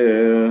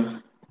 Yeah.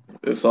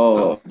 It's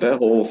all – that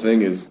whole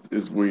thing is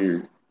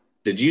weird.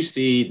 Did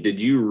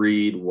you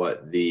read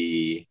what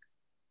the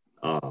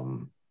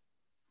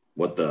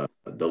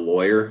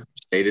lawyer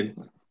stated?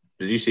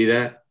 Did you see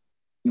that?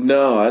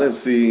 No, I didn't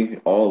see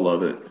all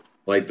of it.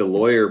 Like the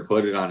lawyer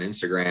put it on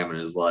Instagram and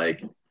is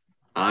like,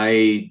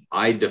 I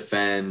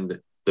defend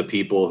the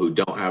people who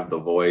don't have the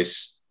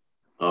voice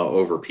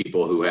over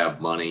people who have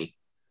money.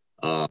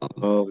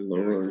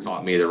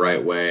 Taught me the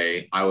right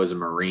way. I was a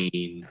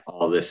Marine,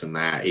 all this and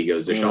that. He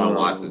goes, Deshaun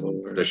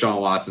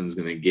Watson's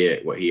going to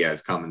get what he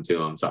has coming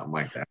to him, something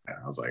like that. And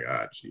I was like,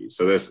 oh, geez.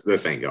 So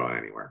this ain't going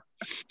anywhere.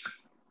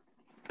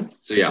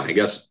 So, yeah, I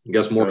guess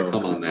more to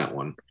come on that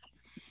one.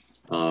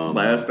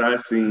 Last I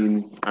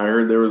seen, I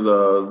heard there was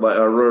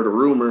I read a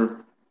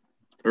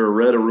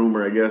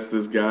rumor, I guess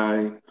this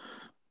guy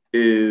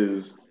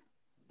is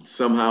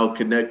somehow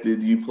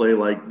connected. You play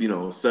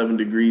 7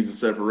 degrees of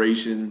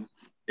separation,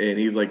 and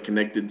he's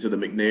connected to the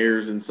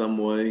McNairs in some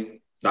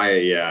way.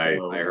 I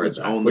heard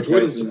that, which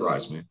wouldn't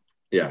surprise me.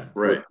 Yeah,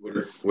 right.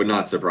 Would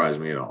not surprise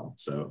me at all.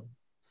 So,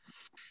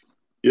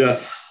 yeah,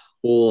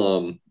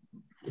 we'll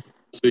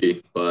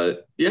see.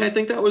 But yeah, I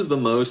think that was the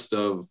most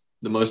of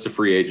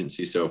free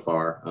agency so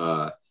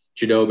far.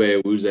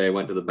 Chidobe Awuzie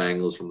went to the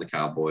Bengals from the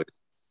Cowboys.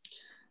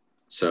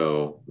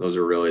 So those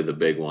are really the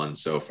big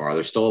ones so far.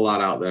 There's still a lot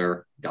out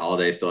there.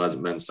 Galladay still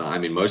hasn't been signed. I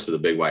mean, most of the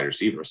big wide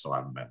receivers still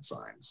haven't been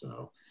signed.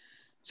 So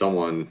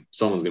someone's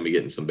going to be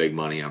getting some big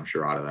money, I'm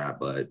sure, out of that.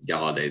 But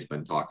Galladay's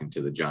been talking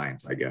to the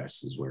Giants, I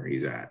guess, is where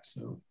he's at.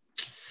 So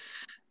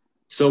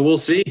we'll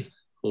see.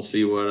 We'll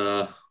see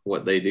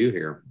what they do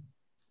here.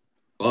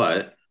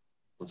 But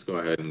let's go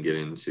ahead and get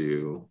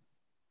into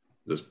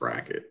this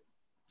bracket.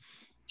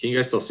 Can you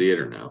guys still see it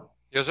or no?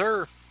 Yes,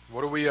 sir.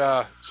 What do we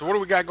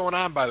got going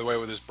on, by the way,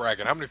 with this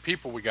bracket? How many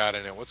people we got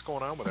in it? What's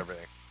going on with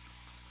everything?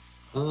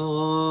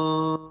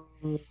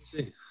 Let's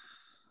see.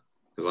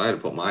 Because I had to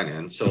put mine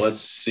in. So let's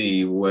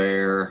see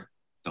where.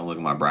 Don't look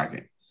at my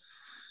bracket.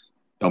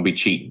 Don't be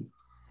cheating.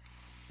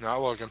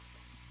 Not looking.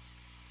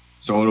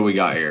 So what do we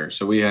got here?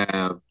 So we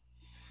have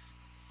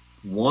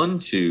 1,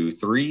 2,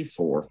 3,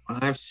 4,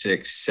 5,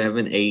 6,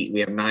 7, 8. We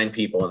have 9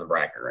 people in the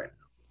bracket right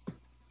now.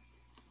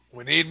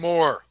 We need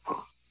more.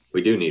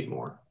 We do need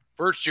more.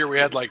 First year we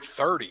had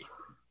 30.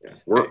 Yeah.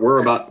 We're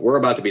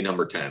about to be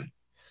number 10.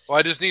 Well,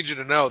 I just need you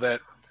to know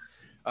that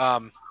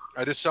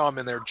I just saw him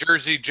in there.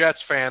 Jersey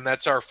Jets fan.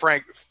 That's our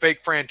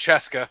fake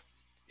Francesca.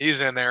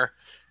 He's in there.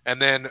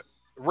 And then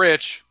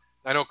Rich.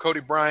 I know Cody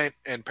Bryant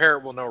and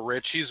Parrott will know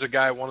Rich. He's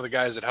one of the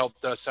guys that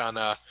helped us on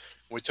when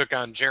we took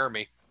on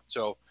Jeremy.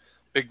 So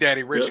Big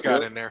Daddy Rich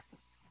got in there.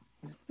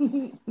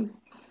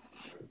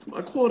 It's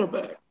my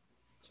quarterback.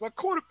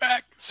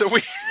 So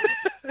we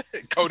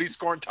Cody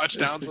scoring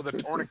touchdowns with a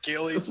torn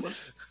Achilles.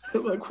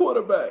 That's my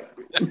quarterback.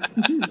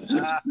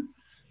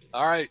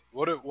 All right.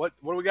 What do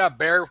we got,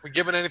 Bear? We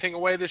giving anything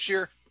away this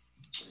year?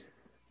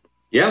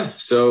 Yeah.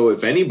 So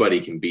if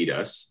anybody can beat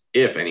us,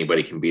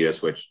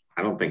 which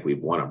I don't think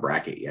we've won a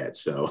bracket yet.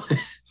 So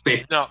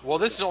no. Well,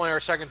 this is only our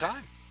second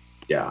time.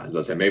 Yeah, I was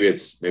gonna say maybe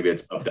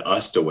it's up to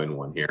us to win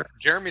one here.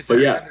 Jeremy's the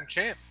defending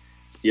champ.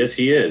 Yes,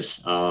 he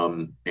is.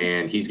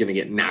 And he's going to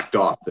get knocked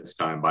off this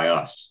time by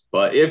us.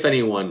 But if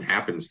anyone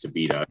happens to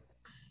beat us,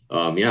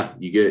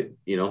 you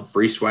get,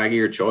 free swag of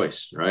your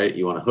choice, right?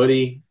 You want a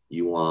hoodie,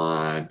 you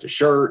want a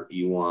shirt,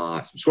 you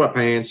want some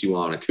sweatpants, you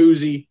want a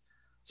koozie,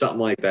 something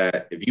like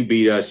that. If you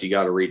beat us, you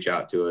got to reach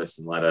out to us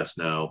and let us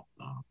know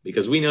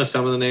because we know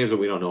some of the names, but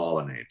we don't know all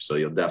the names. So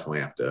you'll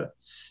definitely have to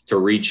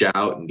reach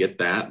out and get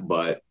that.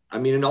 But I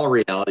mean, in all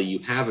reality, you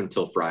have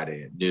until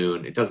Friday at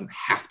noon. It doesn't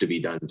have to be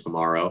done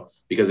tomorrow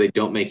because they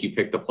don't make you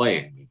pick the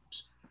play-in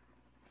games.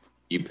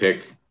 You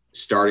pick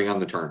starting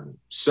on the tournament.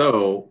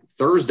 So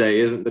Thursday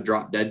isn't the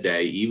drop dead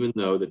day, even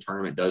though the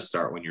tournament does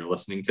start when you're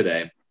listening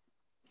today.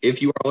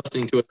 If you are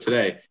listening to it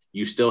today,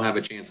 you still have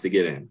a chance to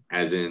get in,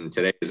 as in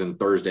today is in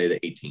Thursday the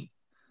 18th.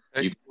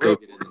 You can still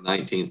get in the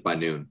 19th by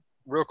noon.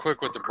 Real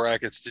quick with the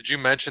brackets, did you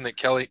mention that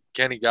Kenny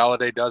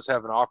Galladay does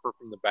have an offer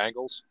from the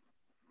Bengals?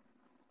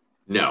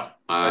 No.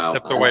 I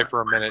stepped away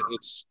for a minute.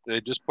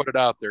 They just put it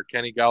out there.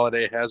 Kenny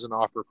Galladay has an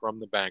offer from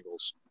the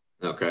Bengals.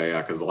 Okay,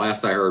 yeah, because the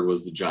last I heard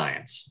was the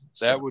Giants.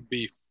 That would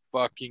be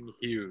fucking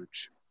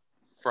huge.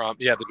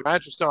 The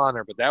Giants are still on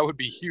there, but that would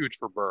be huge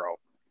for Burrow.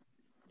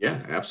 Yeah,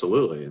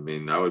 absolutely. I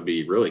mean, that would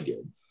be really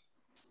good.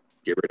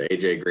 Get rid of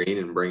AJ Green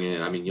and bring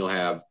in. I mean, you'll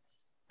have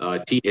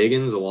T.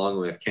 Higgins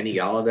along with Kenny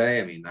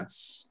Galladay. I mean,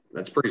 that's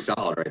pretty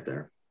solid right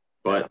there.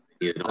 But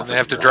and they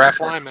have to draft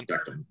linemen.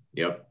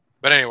 Yep.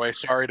 But anyway,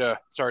 sorry to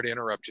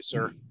interrupt you,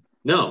 sir.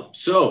 No.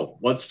 So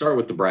let's start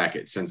with the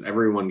bracket. Since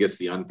everyone gets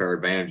the unfair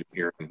advantage of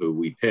hearing who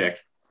we pick,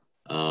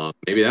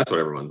 maybe that's what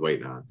everyone's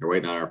waiting on. They're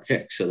waiting on our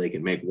pick so they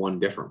can make one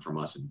different from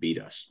us and beat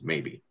us,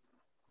 maybe.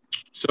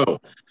 So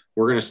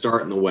we're going to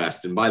start in the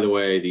West. And by the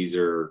way,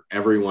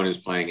 everyone is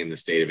playing in the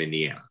state of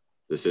Indiana.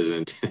 This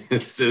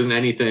isn't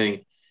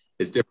anything.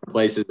 It's different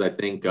places. I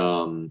think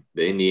the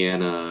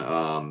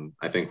Indiana,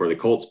 I think where the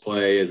Colts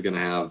play is going to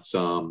have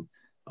some.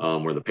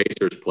 Where the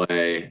Pacers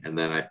play, and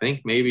then I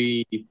think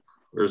maybe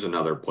there's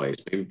another place,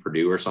 maybe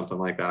Purdue or something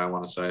like that. I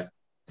want to say.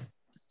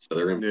 So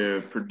they're gonna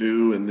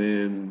Purdue, and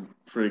then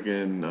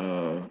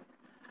friggin'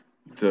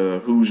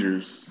 the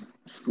Hoosiers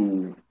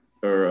school,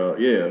 or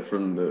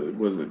from the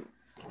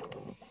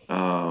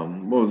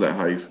what was that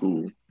high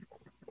school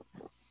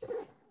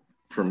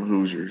from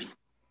Hoosiers?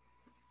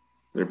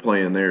 They're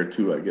playing there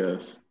too, I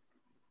guess.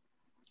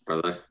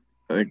 Are they?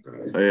 I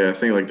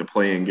think like the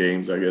playing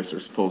games, I guess, are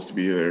supposed to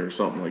be there or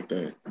something like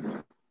that.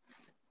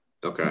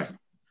 Okay.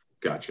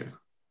 Gotcha.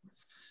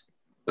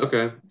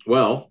 Okay.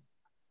 Well,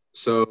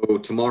 so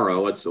tomorrow,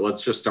 let's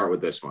just start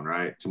with this one,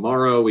 right?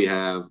 Tomorrow we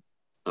have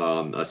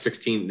a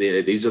 16.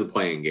 These are the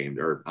playing games,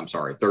 or I'm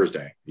sorry,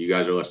 Thursday. You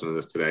guys are listening to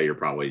this today. You're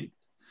probably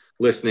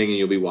listening and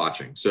you'll be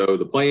watching. So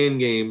the playing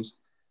games,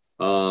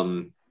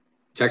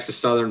 Texas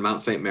Southern,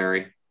 Mount St.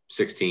 Mary,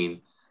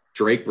 16.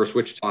 Drake versus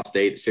Wichita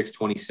State,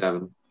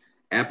 6:27.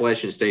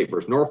 Appalachian State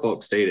versus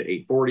Norfolk State at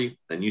 8:40,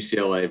 and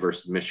UCLA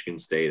versus Michigan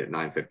State at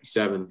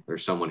 9:57.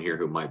 There's someone here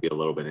who might be a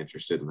little bit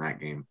interested in that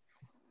game.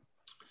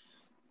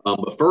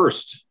 But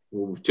first,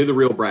 to the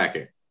real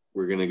bracket,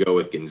 we're going to go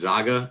with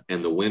Gonzaga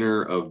and the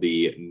winner of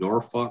the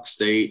Norfolk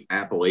State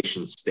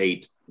Appalachian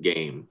State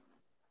game.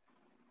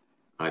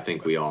 I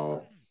think we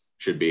all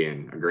should be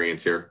in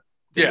agreement here.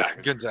 Gonzaga.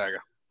 Yeah, Gonzaga.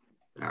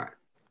 All right.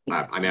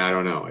 I mean, I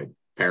don't know.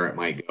 Parrott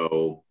might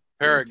go.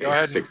 Parrott, go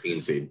ahead.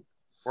 16 seed.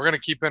 We're going to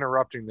keep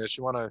interrupting this.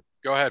 You want to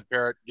go ahead,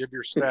 Parrott, give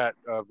your stat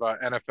of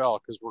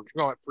NFL because we're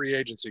going free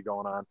agency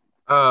going on.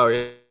 Oh,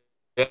 yeah.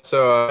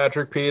 So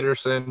Patrick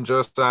Peterson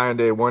just signed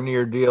a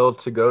 1-year deal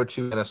to go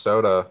to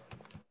Minnesota.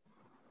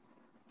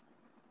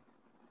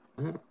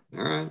 All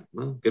right.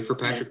 Well, good for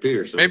Patrick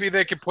Peterson. Maybe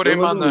they can put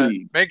him on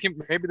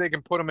maybe they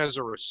can put him as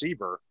a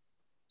receiver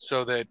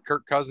so that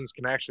Kirk Cousins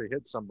can actually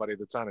hit somebody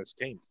that's on his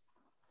team.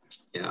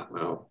 Yeah,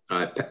 well,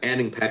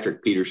 adding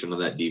Patrick Peterson to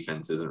that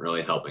defense isn't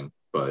really helping,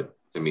 but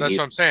I mean, that's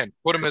what I'm saying.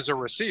 Put him as a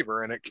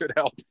receiver, and it could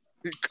help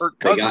Kirk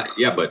Cousins.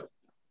 But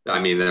I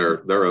mean,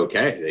 they're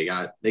okay. They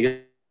got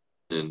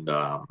and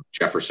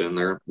Jefferson.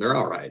 They're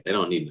all right. They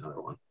don't need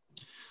another one.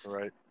 All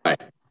right.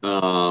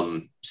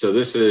 So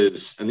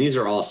these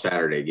are all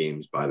Saturday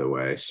games, by the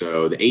way.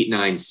 So the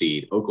 8-9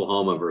 seed,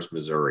 Oklahoma versus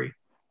Missouri.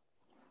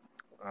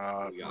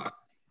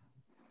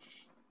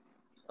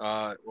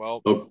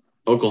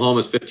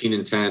 Oklahoma's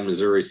 15-10,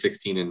 Missouri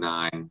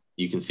 16-9.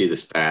 You can see the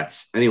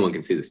stats. Anyone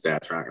can see the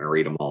stats. We're not going to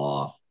read them all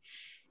off.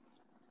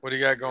 What do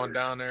you got going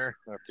down there?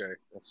 Okay,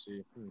 let's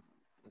see.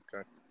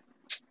 Okay.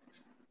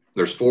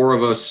 There's 4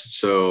 of us,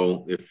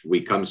 so if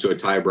we comes to a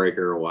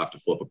tiebreaker, we'll have to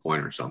flip a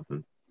coin or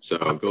something. So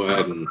go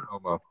ahead and.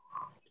 Oklahoma.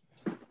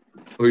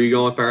 Who are you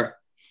going with, Parrot?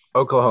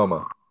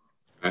 Oklahoma.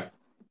 Okay.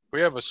 If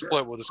we have a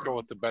split, we'll just go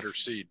with the better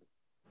seed.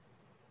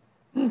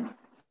 Cody?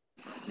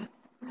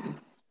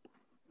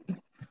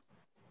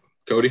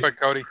 Go ahead,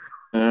 Cody.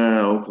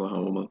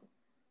 Oklahoma.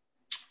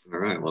 All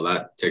right. Well,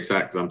 that takes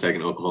that because I'm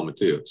taking Oklahoma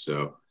too.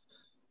 So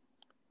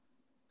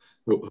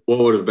what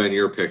would have been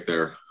your pick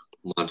there,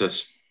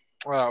 Montes?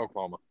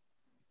 Oklahoma.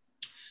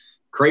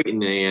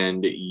 Creighton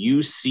and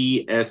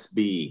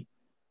UCSB,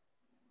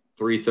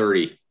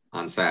 3:30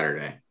 on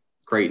Saturday.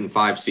 Creighton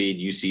 5 seed,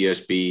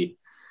 UCSB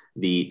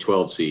the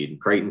 12 seed.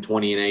 Creighton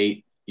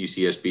 20-8,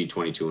 UCSB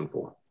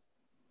 22-4.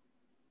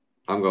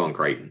 I'm going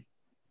Creighton.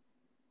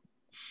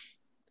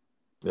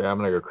 Yeah, I'm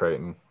gonna go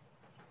Creighton.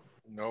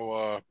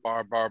 No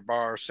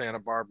Santa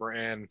Barbara,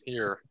 and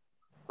here,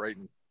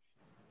 Creighton.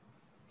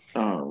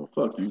 Oh,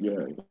 fuck you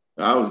guys.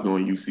 I was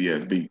going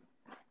UCSB.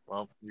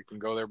 Well, you can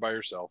go there by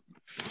yourself.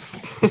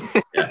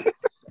 Yeah.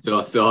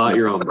 Fill out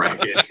your own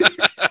bracket.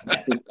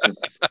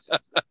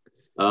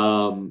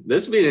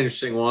 This would be an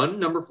interesting one.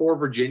 Number 4,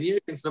 Virginia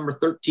against number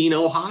 13,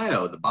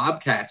 Ohio. The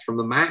Bobcats from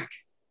the MAC.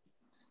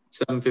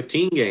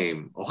 7:15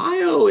 game.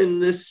 Ohio in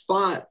this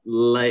spot,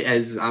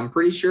 as I'm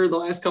pretty sure the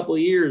last couple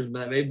of years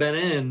that they've been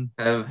in,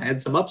 have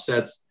had some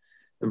upsets.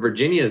 And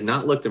Virginia has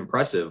not looked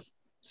impressive.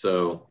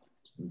 So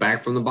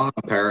back from the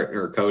bottom, Parrot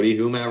or Cody,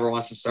 whomever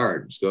wants to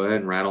start. Just go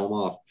ahead and rattle them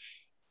off.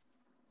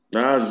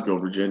 I'll just go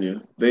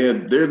Virginia. They're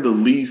the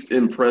least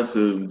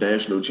impressive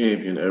national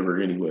champion ever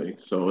anyway,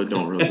 so it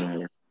don't really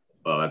matter.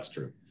 Well, that's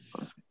true.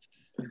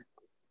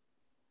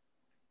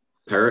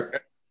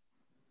 Parrot?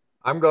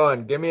 I'm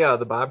going. Give me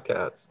the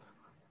Bobcats.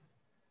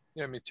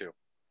 Yeah, me too.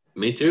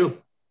 Me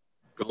too.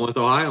 Going with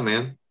Ohio,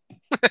 man.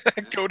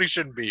 Cody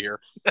shouldn't be here.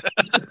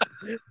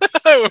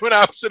 I went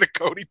opposite of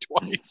Cody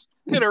twice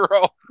in a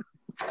row.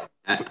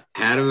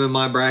 Had him in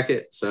my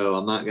bracket, so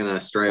I'm not going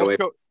to stray away.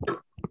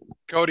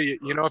 Cody,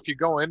 if you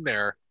go in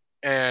there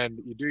and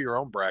you do your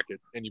own bracket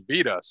and you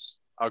beat us,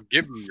 I'll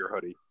give you your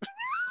hoodie.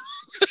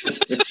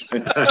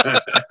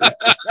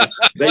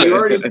 That you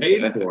already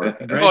paid for.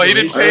 Oh, he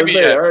didn't pay me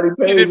yet. I already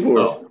paid for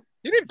it.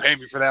 You didn't pay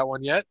me for that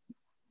one yet.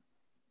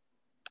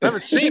 I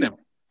haven't seen him.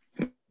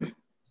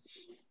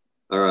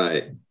 All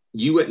right.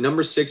 You at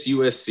number 6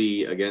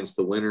 USC against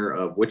the winner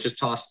of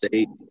Wichita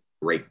State,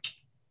 Drake.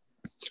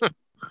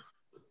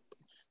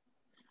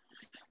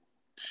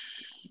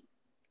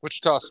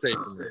 Wichita State.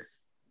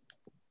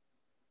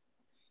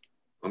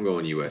 I'm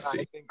going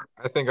USC.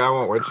 I think I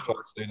want Wichita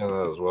State in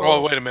that as well. Oh,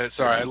 wait a minute.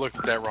 Sorry, I looked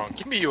at that wrong.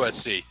 Give me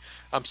USC.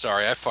 I'm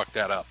sorry. I fucked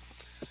that up.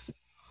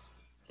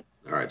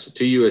 All right. So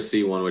 2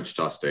 USC, 1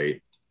 Wichita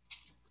State.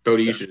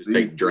 Cody, you should just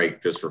take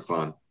Drake just for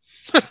fun.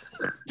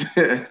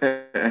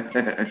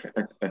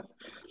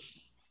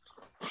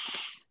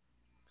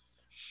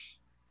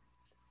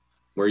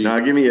 Where you? Nah,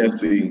 give me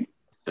SC.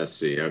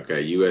 SC.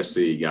 Okay.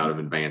 USC got them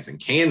advancing.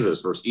 Kansas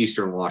versus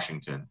Eastern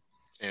Washington.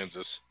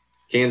 Kansas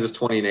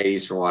 20-8,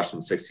 Eastern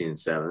Washington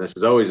 16-7. This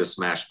is always a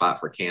smash spot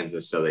for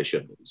Kansas, so they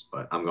should lose.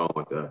 But I'm going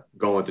with the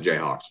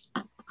Jayhawks.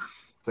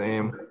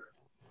 Same.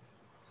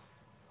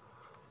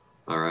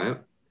 All right.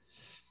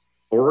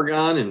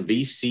 Oregon and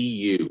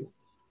VCU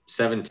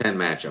 7-10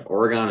 matchup.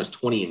 Oregon is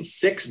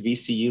 20-6,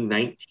 VCU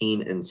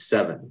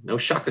 19-7. No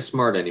Shaka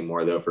Smart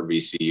anymore though for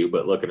VCU,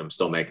 but look at them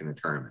still making the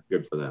tournament.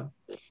 Good for them.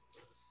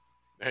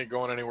 They ain't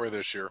going anywhere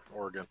this year,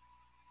 Oregon.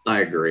 I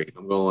agree.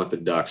 I'm going with the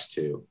Ducks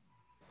too.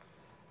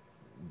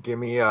 Give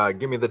me the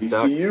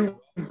VCU.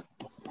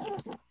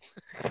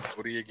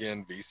 What do you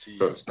again?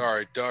 VCU.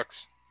 Sorry,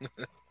 Ducks.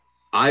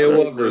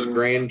 Iowa versus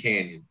Grand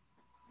Canyon.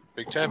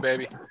 Big Ten,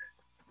 baby.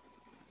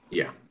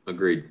 Yeah,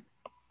 agreed.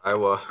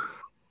 Iowa.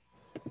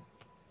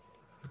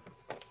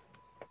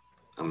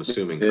 I'm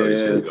assuming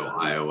Cody's going to go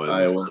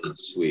Iowa.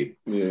 Sweep.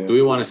 Yeah. Do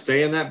we want to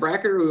stay in that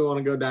bracket or do we want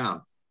to go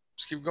down?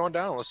 Just keep going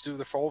down. Let's do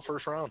the full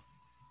first round.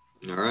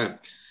 All right.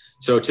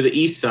 So to the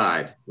east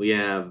side, we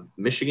have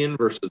Michigan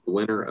versus the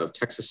winner of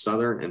Texas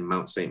Southern and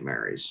Mount St.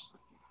 Mary's.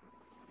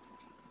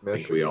 I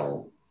think we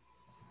all,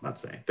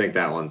 think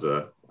that one's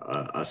a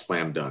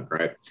slam dunk,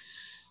 right?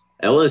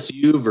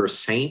 LSU versus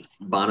St.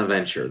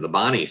 Bonaventure. The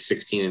Bonnies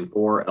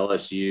 16-4,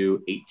 LSU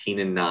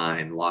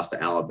 18-9. Lost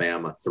to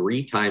Alabama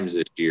 3 times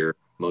this year,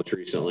 most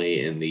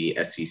recently in the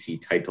SEC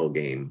title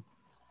game.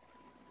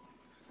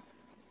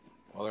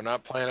 Well, they're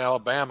not playing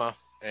Alabama,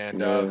 and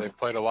they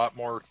played a lot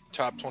more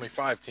top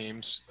 25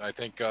 teams. I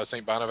think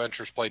St.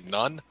 Bonaventure's played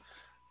none.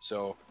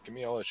 So give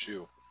me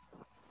LSU.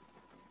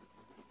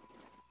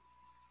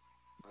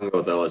 I'm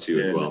going to go with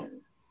LSU as well.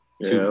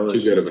 Yeah,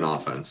 Too good of an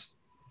offense.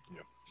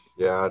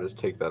 Yeah, I'll just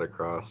take that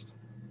across.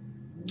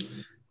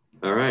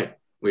 All right.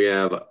 We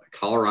have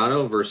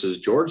Colorado versus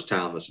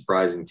Georgetown, the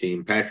surprising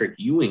team. Patrick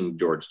Ewing,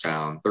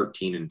 Georgetown,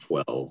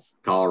 13-12.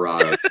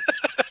 Colorado.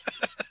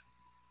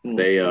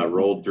 They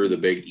rolled through the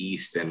Big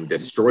East and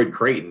destroyed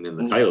Creighton in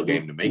the title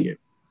game to make it.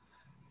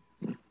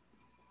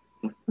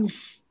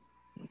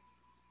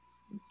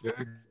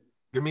 Good.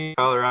 Give me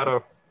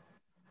Colorado.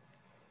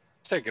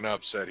 Take an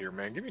upset here,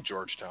 man. Give me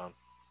Georgetown.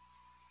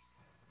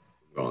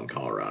 Going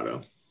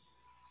Colorado.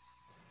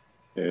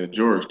 Yeah,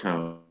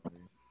 Georgetown.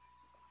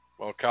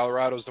 Well,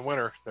 Colorado's the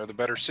winner. They're the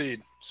better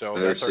seed. So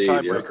Better that's our seed,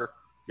 tiebreaker. yep.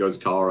 Goes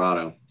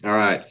Colorado. All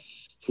right.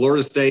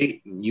 Florida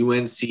State,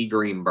 UNC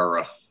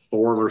Greenboro,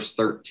 4 versus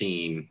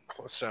 13.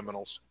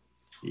 Seminoles.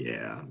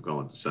 Yeah, I'm going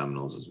with the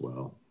Seminoles as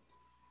well.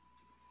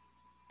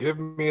 Give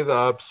me the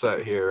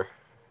upset here.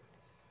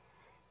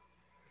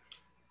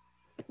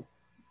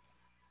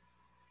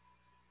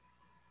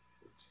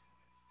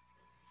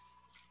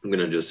 I'm going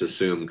to just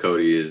assume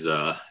Cody is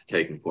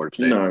taking Florida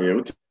State. No, yeah,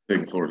 we're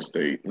taking Florida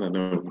State.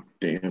 No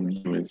damn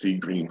UNC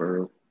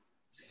Greenboro.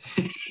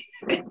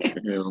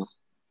 Hell.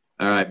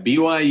 All right,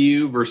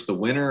 BYU versus the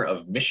winner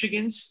of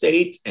Michigan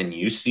State and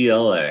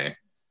UCLA.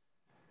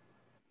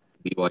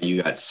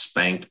 BYU got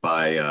spanked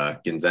by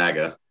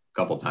Gonzaga a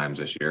couple times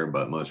this year,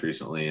 but most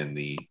recently in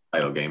the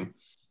title game.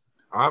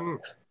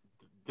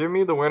 Give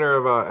me the winner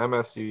of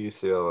MSU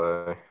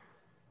UCLA.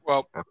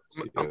 Well,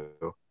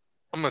 MSU.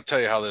 I'm going to tell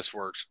you how this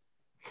works.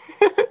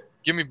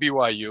 Give me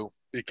BYU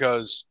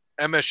because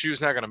MSU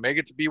is not going to make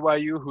it to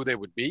BYU, who they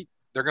would beat.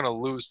 They're going to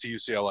lose to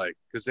UCLA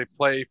because they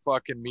play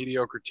fucking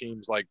mediocre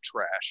teams like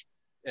trash,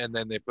 and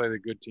then they play the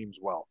good teams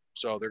well.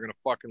 So they're going to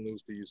fucking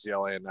lose to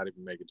UCLA and not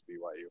even make it to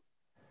BYU.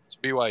 It's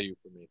BYU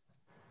for me.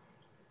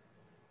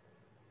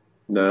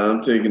 No,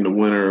 I'm taking the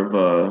winner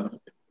of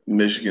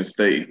Michigan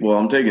State. Well,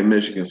 I'm taking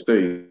Michigan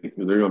State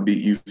because they're going to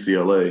beat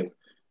UCLA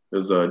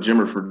because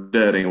Jimmer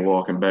Fredette ain't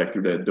walking back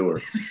through that door.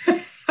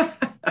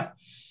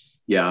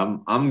 Yeah,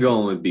 I'm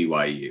going with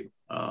BYU.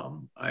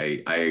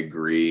 I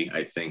agree.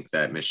 I think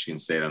that Michigan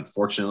State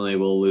unfortunately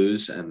will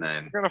lose, and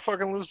then They're going to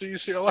fucking lose to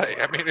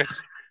UCLA. I mean,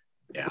 it's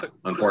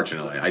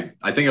unfortunately.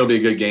 I think it'll be a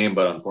good game,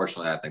 but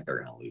unfortunately, I think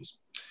they're going to lose.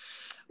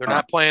 they're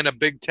not playing a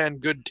Big Ten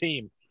good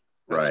team.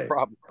 That's the Right.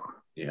 problem.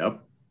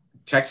 Yep.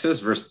 Texas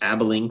versus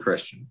Abilene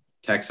Christian.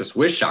 Texas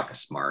with Shaka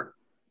Smart.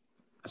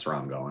 That's where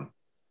I'm going.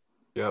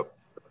 Yep.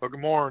 Hook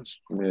 'em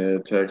horns. Yeah,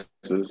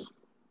 Texas.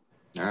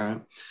 All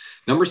right.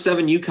 Number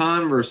 7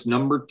 UConn versus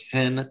number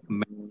 10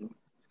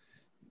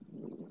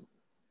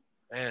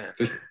 Man,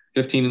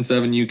 15 and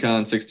 7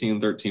 UConn, 16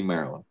 and 13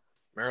 Maryland.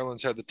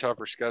 Maryland's had the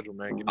tougher schedule,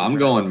 man. Give me I'm Maryland.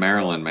 going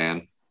Maryland,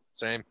 man.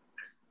 Same.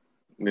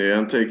 Yeah,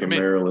 I'm taking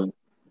Maryland.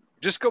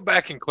 Just go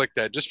back and click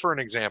that just for an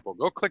example.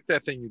 Go click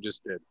that thing you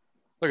just did.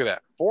 Look at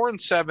that.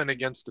 4-7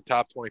 against the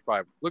top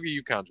 25. Look at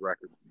UConn's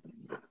record.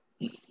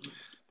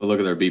 But look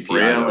at their BPI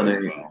Ray Allen as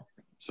ain't- well.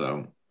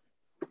 So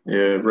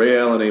Yeah, Ray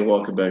Allen ain't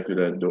walking back through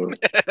that door.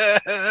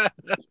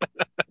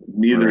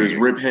 Neither is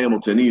Rip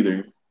Hamilton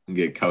either.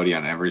 get Cody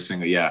on every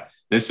single. Yeah,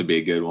 this would be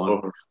a good one.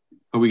 Or,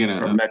 Are we or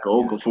gonna? Mecca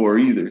Okafor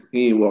either.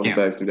 He ain't walking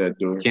Can't- back through that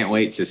door. Can't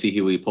wait to see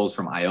who he pulls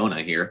from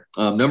Iona here.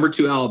 Number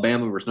 2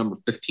 Alabama versus number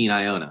 15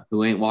 Iona.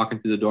 Who ain't walking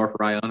through the door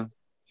for Iona?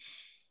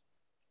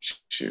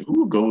 Shit,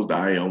 who goes to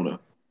Iona?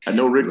 I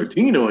know Rick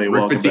Pitino ain't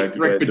walking back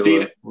through that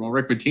door. Well,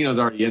 Rick Pitino's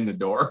already in the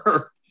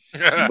door.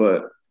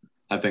 But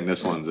I think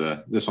this one's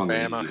an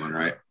Bama. easy one,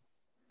 right?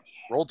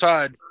 Roll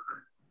Tide.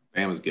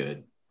 Bama's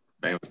good.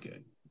 Bama's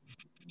good.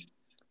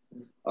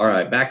 All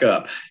right, back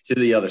up to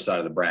the other side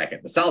of the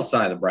bracket, the south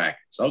side of the bracket.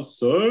 South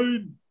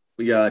side.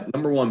 We got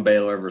number 1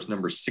 Baylor versus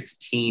number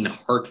 16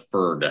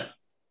 Hartford.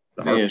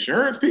 the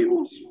insurance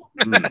people?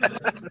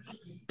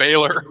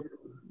 Baylor.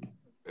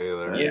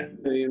 Baylor. Yeah. I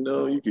didn't even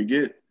know you could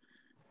get.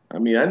 I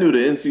mean, I knew the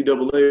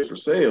NCAA was for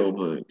sale,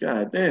 but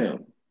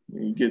goddamn,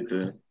 you get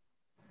the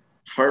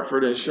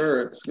Hartford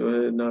insurance. Go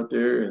ahead and out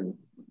there and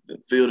the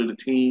field of the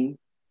team.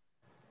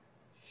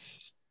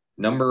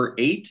 Number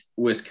 8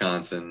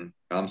 Wisconsin.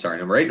 I'm sorry,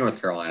 number 8 North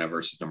Carolina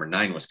versus number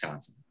 9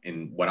 Wisconsin.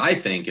 In what I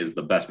think is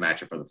the best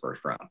matchup for the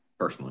first round,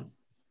 personally.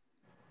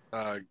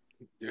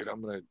 Dude,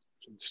 I'm going to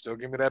still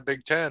give me that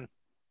Big Ten.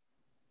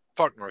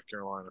 Fuck North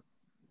Carolina.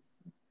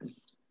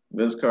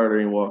 Vince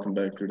Carter ain't walking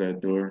back through that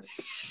door.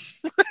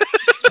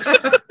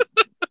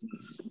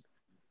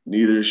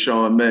 Neither is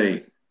Sean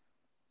May.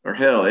 Or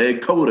hell,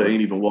 Ed Cota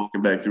ain't even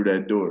walking back through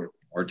that door.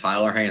 Or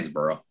Tyler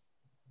Hansborough.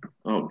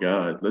 Oh,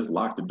 God. Let's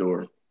lock the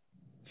door.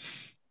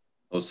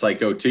 Oh,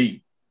 Psycho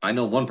T. I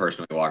know one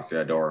person who walked through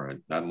that door,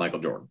 and not Michael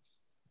Jordan.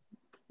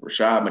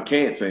 Rashad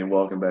McCants ain't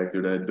walking back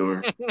through that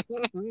door.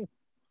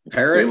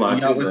 Parrott, They you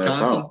locked got his ass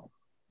Wisconsin?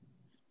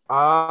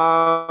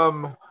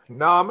 out.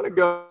 No, I'm gonna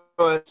go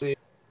and see.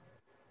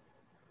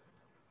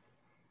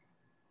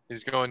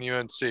 He's going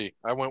UNC.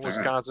 I went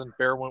Wisconsin.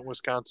 Bear went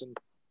Wisconsin.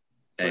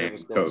 And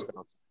Let's go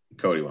Wisconsin.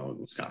 Cody went with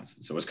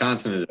Wisconsin. So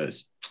Wisconsin it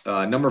is.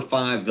 Number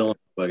 5, Villanova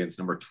against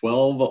number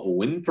 12,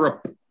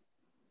 Winthrop.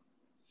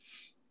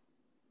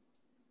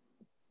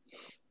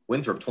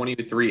 Winthrop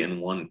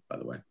 23-1, by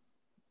the way.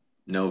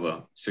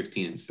 Nova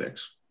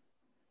 16-6.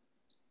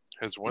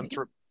 Has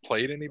Winthrop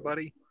played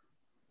anybody?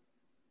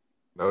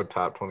 No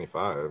top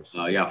 25s.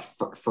 Yeah,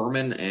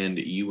 Furman and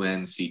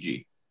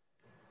UNCG.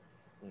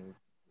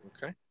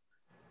 Okay.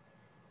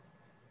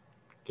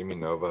 Give me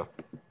Nova.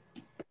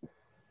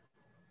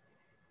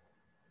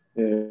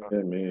 Yeah,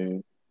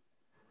 man.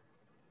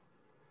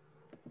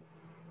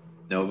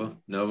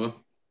 Nova.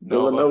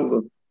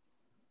 Villanova.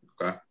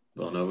 Okay,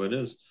 Villanova it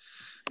is.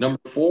 Number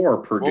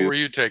 4, Purdue. What were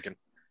you taking?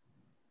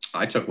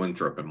 I took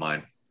Winthrop in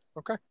mine.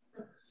 Okay.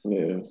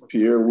 Yeah,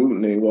 Pierre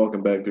Wooten ain't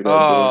walking back through that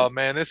Oh door.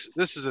 man, this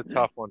is a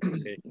tough one for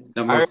me.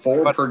 Number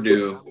 4,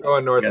 Purdue.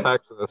 Going North Yes.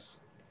 Texas.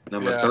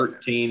 Number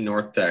 13,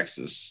 North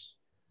Texas.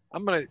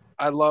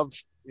 I love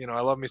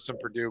me some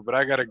Purdue, but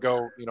I got to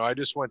go. I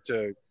just went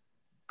to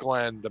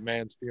Glenn, the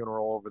man's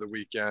funeral over the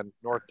weekend.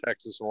 North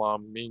Texas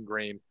alum, Mean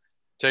Green,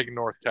 taking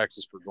North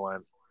Texas for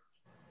Glenn.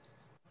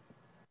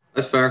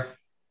 That's fair.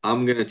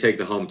 I'm going to take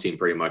the home team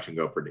pretty much and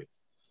go Purdue.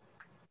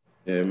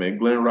 Yeah, man,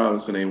 Glenn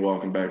Robinson ain't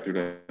walking back through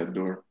that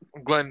door.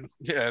 Glenn,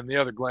 yeah, and the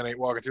other Glenn ain't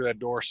walking through that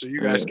door, so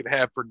you guys can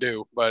have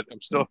Purdue. But I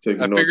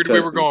figured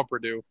we were going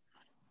Purdue.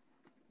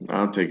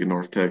 I'm taking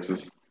North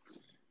Texas.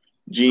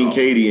 Gene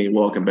Katie ain't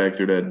walking back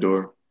through that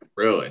door.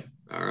 Really?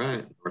 All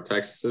right. North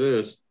Texas it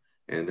is.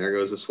 And there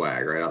goes the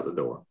swag right out the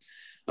door.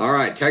 All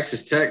right.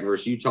 Texas Tech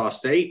versus Utah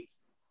State.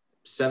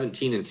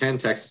 17-10.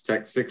 Texas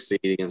Tech 6th seed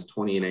against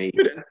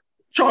 20-8.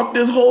 Chalk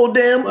this whole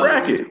damn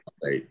bracket.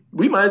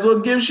 We might as well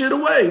give shit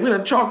away. We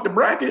done chalked the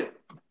bracket.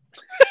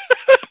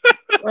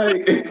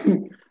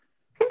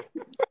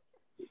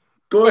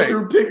 Going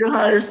through picking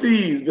higher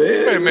seeds,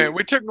 man. Wait a minute.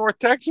 We took North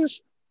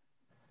Texas?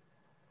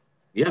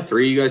 Yeah,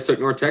 3 of you guys took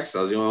North Texas.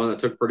 I was the only one that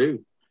took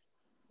Purdue.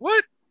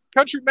 What?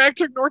 Country Mac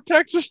took North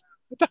Texas?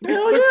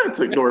 Hell yeah, I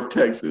took North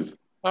Texas.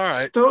 All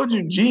right. I told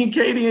you, Gene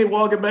Katie ain't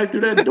walking back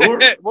through that door.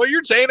 Well,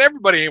 you're saying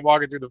everybody ain't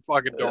walking through the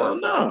fucking door. Hell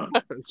no.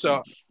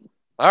 So,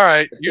 all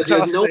right. Utah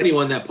doesn't know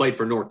anyone that played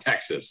for North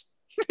Texas.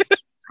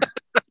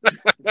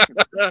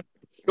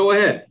 Go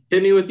ahead.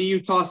 Hit me with the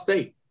Utah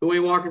State. Who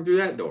ain't walking through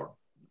that door?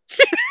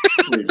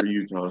 Played for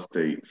Utah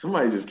State.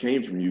 Somebody just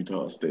came from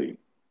Utah State.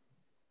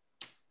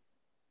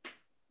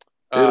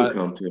 It'll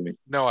come to me.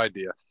 No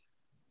idea.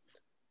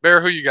 Bear,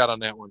 who you got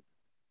on that one?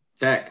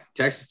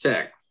 Texas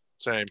Tech.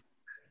 Same.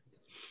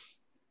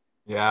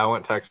 Yeah, I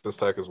went Texas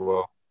Tech as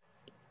well.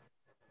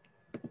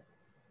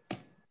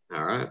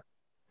 All right.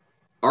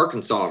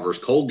 Arkansas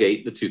versus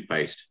Colgate, the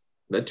toothpaste.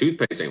 That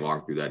toothpaste ain't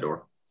walking through that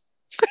door.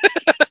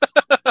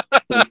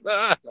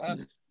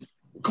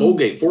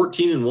 Colgate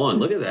 14-1.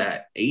 Look at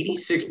that.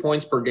 86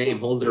 points per game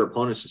holds their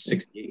opponents to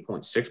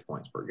 68.6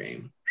 points per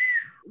game.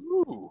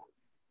 Ooh.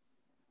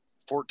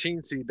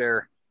 14 seed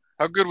there.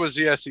 How good was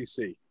the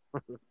SEC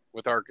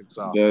with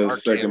Arkansas? The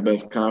second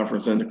best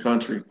conference in the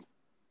country.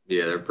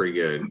 Yeah, they're pretty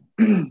good.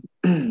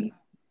 Damn.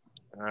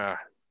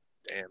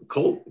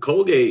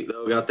 Colgate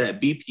though got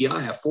that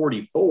BPI at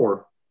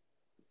 44.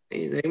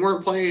 They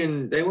weren't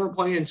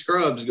playing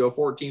scrubs. Go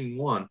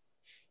 14-1.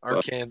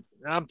 I'm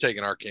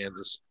taking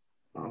Arkansas.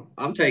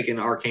 I'm taking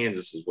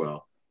Arkansas as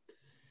well.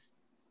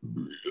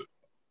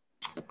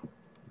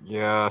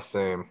 Yeah,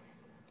 same.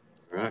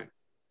 All right.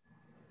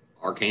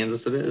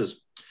 Arkansas it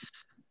is.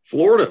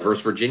 Florida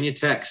versus Virginia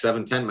Tech,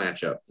 7-10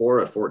 matchup.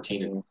 Florida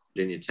 14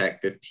 Virginia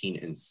Tech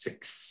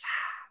 15-6.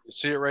 You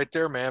see it right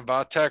there, man.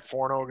 Va-Tech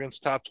 4-0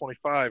 against top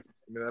 25.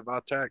 Give me that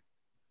Va-Tech.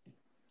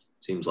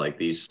 Seems like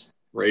these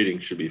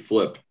ratings should be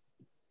flipped.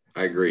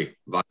 I agree.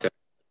 Va-Tech.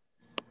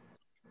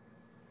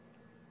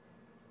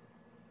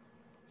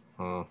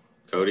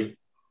 Cody?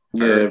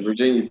 Yeah,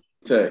 Virginia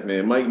Tech,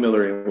 man. Mike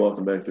Miller ain't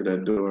walking back through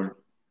that door.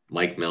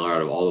 Mike Miller,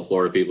 out of all the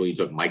Florida people, you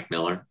took Mike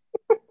Miller.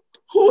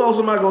 Who else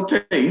am I going to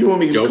take? You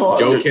want me to call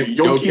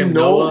Joakim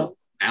Noah,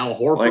 Al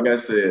Horford.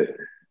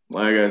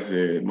 Like I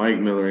said, Mike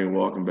Miller ain't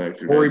walking back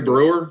through Corey that door.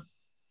 Brewer.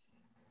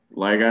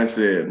 Like I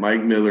said,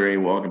 Mike Miller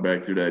ain't walking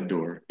back through that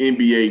door.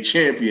 NBA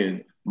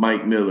champion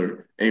Mike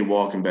Miller ain't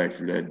walking back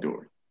through that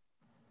door.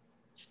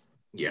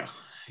 Yeah,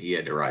 he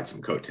had to ride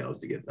some coattails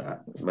to get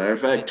that. As a matter of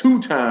fact,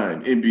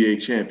 2-time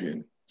NBA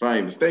champion, if I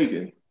ain't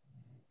mistaken.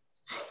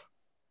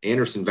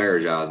 Anderson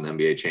Varejao is an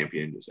NBA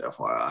champion, just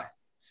FYI.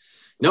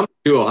 Number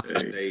 2, Ohio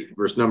State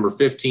versus number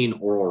 15,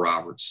 Oral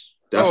Roberts.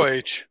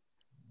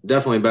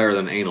 Definitely better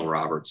than Anal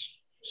Roberts.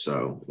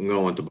 So I'm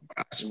going with the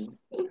Buckeyes.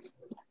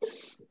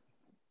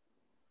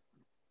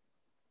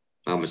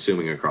 I'm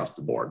assuming across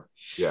the board.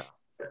 Yeah.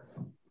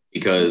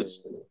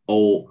 Because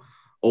old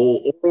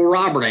Oral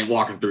Robert ain't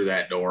walking through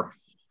that door.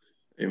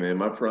 Hey, man,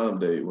 my prom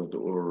date went to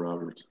Oral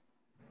Roberts.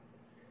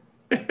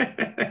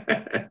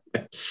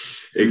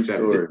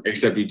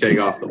 Except you take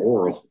off the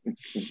oral.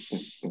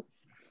 It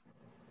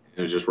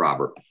was just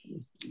Robert.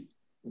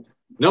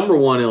 Number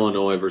 1,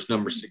 Illinois versus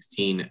number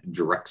 16,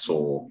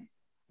 Drexel.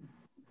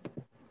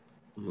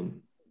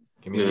 I'm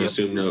going to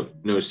assume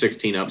no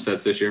 16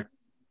 upsets this year.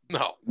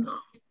 No.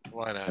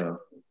 Why not?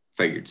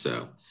 Figured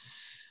so.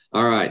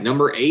 All right.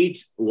 Number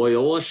 8,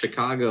 Loyola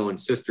Chicago and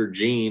Sister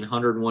Jean,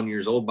 101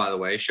 years old, by the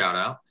way. Shout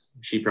out.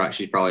 She's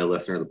probably a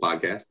listener of the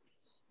podcast.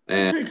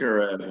 And take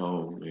her ass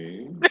home,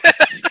 man.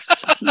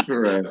 Keep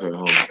her ass at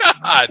home.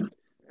 God.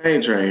 I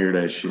ain't trying to hear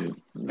that shit.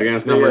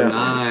 Against number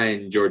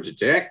 9, Georgia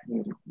Tech.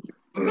 Look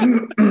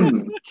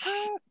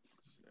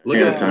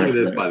at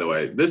this, by the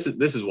way. This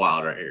is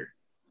wild right here.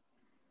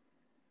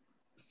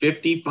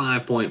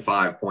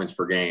 55.5 points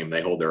per game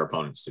they hold their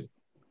opponents to.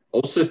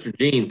 Old Sister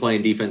Jean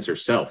playing defense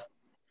herself.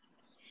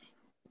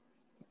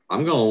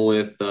 I'm going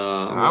with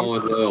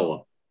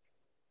Loyola.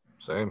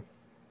 Same.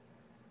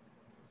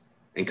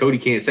 And Cody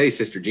can't say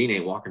Sister Jean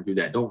ain't walking through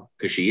that door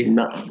because she is.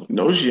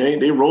 No, she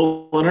ain't. They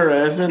rolling her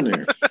ass in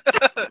there.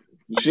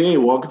 She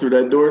ain't walking through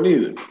that door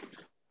neither.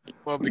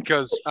 Well,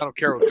 because I don't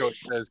care what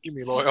coach says. Give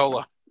me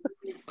Loyola.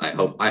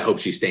 I hope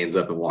she stands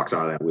up and walks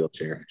out of that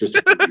wheelchair. Just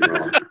to prove you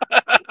wrong.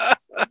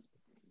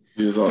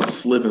 She just all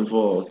slip and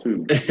fall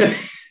too.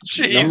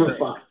 Jesus.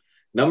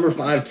 Number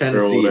 5,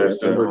 Tennessee. Throw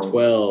that Number at home.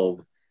 12,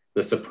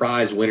 the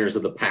surprise winners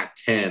of the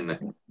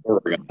Pac-10,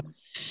 Oregon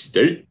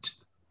State.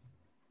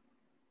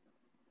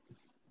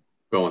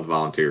 Going with the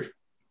Volunteers.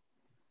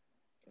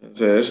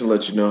 That should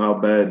let you know how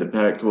bad the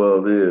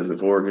Pac-12 is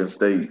if Oregon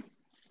State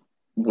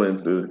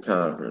wins the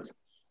conference.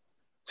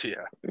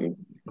 Yeah.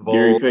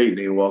 Gary Payton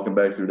ain't walking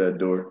back through that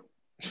door.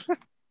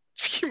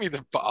 Give me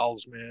the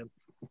balls, man.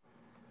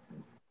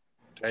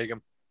 Take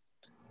him.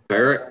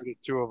 Barrett. The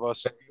two of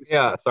us.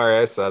 Yeah, sorry,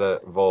 I said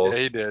it. Vols.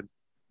 Yeah, he did.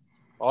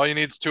 All you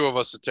need is two of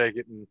us to take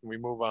it, and we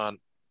move on.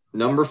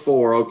 Number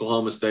 4,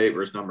 Oklahoma State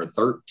versus number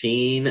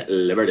 13,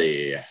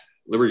 Liberty.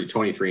 Liberty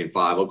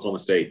 23-5, Oklahoma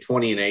State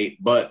 20-8,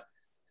 but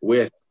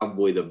with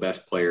probably the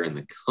best player in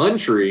the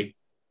country.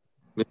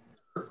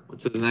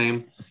 What's his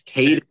name?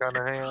 Cade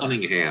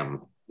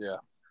Cunningham. Yeah.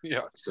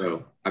 Yeah.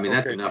 So I mean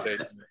that's enough.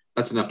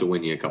 That's enough to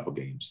win you a couple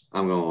games.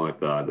 I'm going with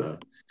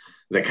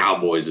the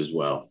Cowboys as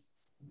well.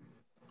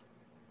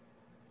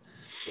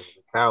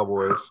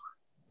 Cowboys.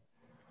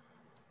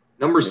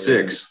 Number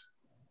 6.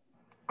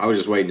 I was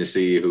just waiting to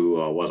see who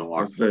wasn't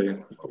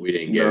walking. But we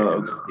didn't get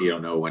it. You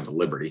don't know went to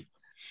Liberty.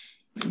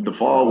 The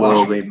Fall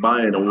Wolves ain't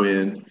buying a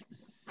win.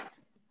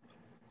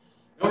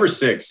 Number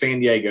 6, San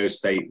Diego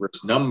State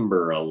versus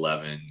number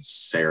 11,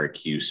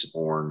 Syracuse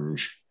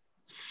Orange.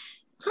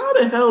 How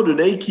the hell do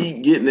they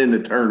keep getting in the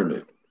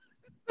tournament?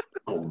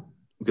 Oh,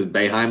 because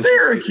Boeheim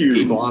Syracuse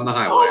people on the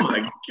highway. Oh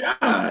my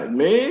God,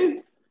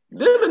 man!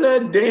 Live in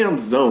that damn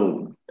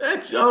zone.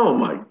 Oh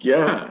my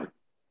God.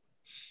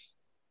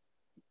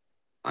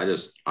 I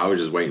was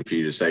just waiting for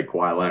you to say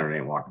Kawhi Leonard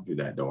ain't walking through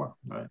that door.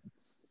 But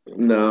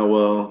no,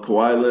 well,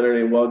 Kawhi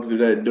Leonard ain't walking through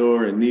that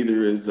door, and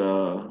neither is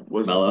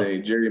what's Melo. his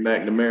name, Jerry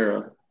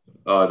McNamara.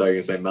 Oh, I thought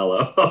you were gonna say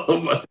Melo.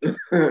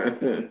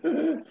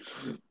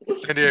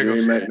 San Diego Jerry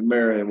State.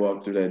 McNamara ain't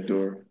walking through that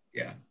door.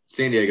 Yeah,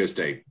 San Diego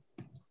State.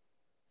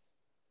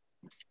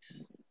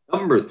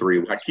 Number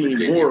 3,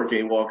 Hakeem Moore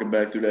ain't walking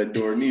back through that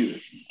door neither.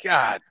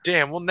 God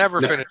damn, we'll never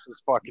finish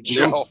this fucking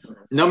show.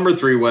 Number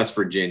 3, West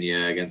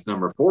Virginia against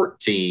number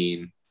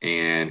 14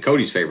 and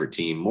Cody's favorite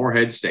team,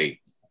 Morehead State.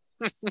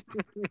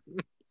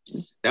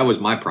 That was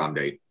my prom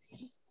date.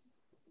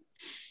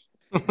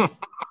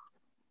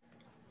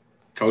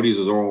 Cody's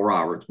was Oral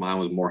Roberts. Mine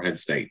was Morehead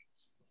State.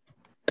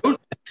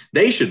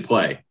 They should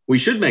play. We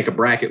should make a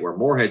bracket where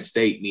Morehead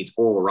State meets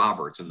Oral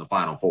Roberts in the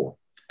Final Four.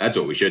 That's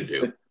what we should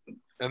do.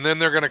 And then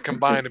they're going to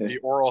combine to be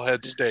Oral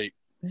Head State.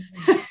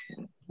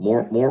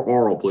 More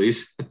oral,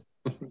 please.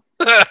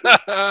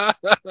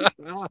 That's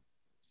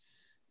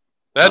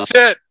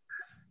it.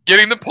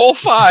 Getting the poll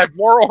 5.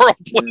 More oral,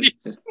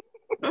 please.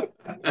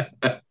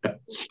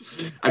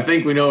 I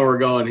think we know where we're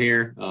going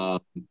here.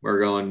 We're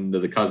going to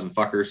the cousin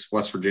fuckers,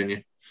 West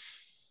Virginia.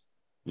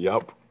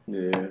 Yep.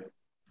 Yeah.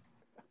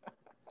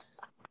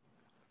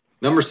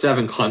 Number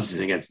 7,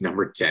 Clemson against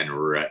number 10,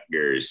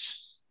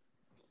 Rutgers.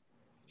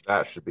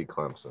 That should be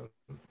Clemson.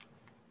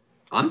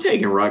 I'm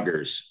taking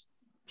Rutgers.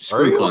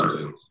 Screw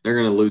Clemson. They're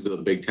going to lose to the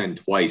Big Ten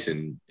twice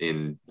in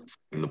the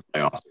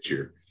playoffs this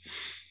year.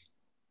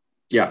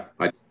 Yeah.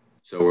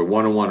 So we're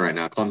 1-1 right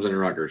now. Clemson and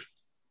Rutgers.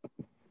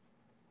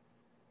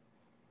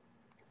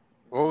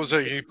 What was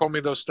it? Can you pull me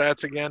those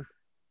stats again?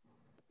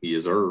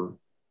 Yes, sir.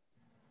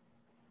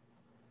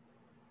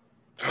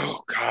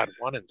 Oh, God.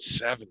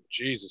 1-7.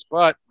 Jesus.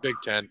 But Big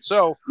Ten.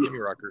 So give me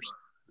Rutgers.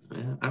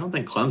 I don't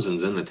think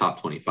Clemson's in the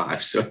top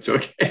 25, so it's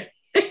okay.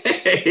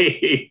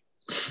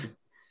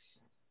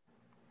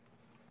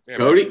 Damn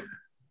Cody?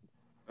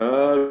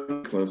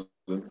 Clemson.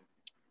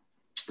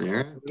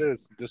 Yeah. It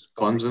is.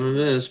 Clemson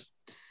it is.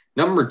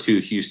 Number 2,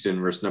 Houston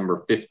versus number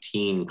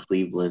 15,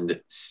 Cleveland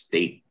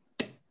State.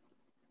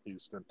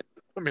 Houston.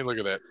 Let me look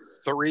at that.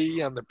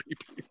 3 on the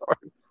PPR.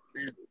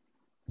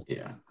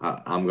 Yeah,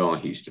 I'm going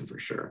Houston for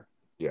sure.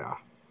 Yeah.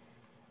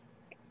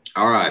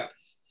 All right.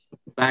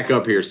 Back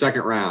up here.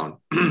 Second round.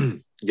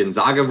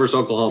 Gonzaga versus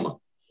Oklahoma.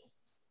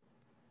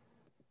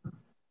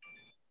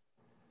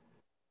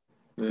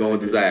 Going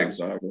with the Zags.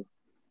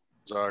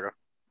 Gonzaga.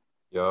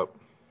 Yep.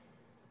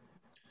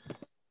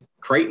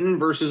 Creighton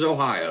versus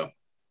Ohio.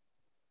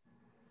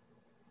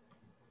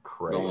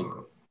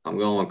 Creighton. I'm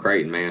going with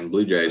Creighton, man.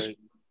 Blue Jays.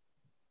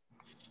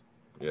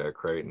 Yeah,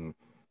 Creighton.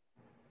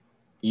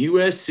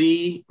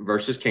 USC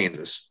versus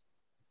Kansas.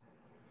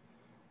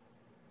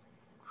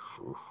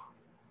 Oof.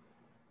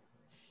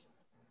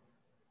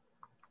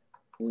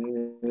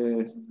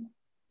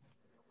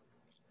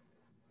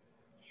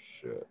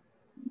 Shit.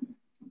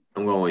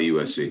 I'm going with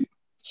USC.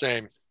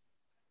 Same.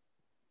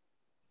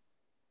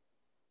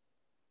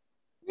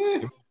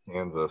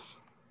 Kansas.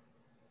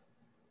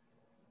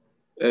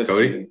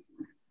 Cody?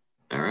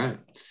 All right.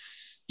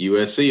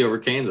 USC over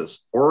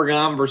Kansas.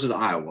 Oregon versus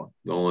Iowa.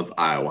 Going with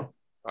Iowa.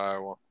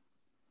 Iowa.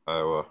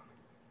 Iowa.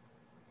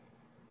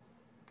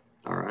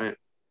 All right.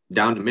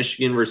 Down to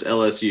Michigan versus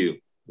LSU,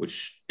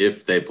 which,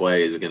 if they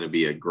play, is going to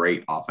be a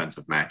great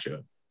offensive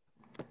matchup.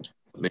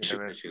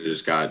 Michigan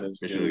just got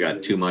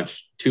too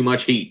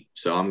much heat,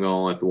 so I'm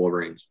going with the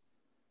Wolverines.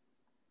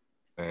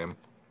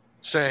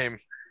 Same.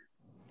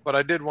 Oh, But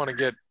I did want to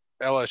get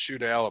LSU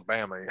to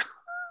Alabama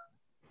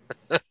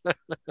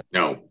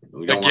No,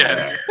 we don't want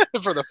again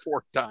that. for the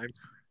fourth time.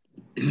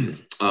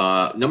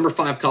 Number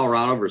 5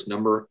 Colorado versus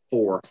number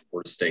 4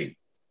 Florida State.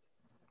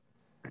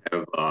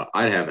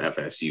 I'd have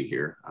FSU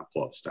here. I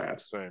pull up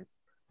stats. Same.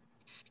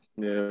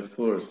 Yeah,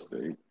 Florida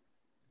State.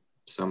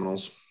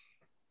 Seminoles.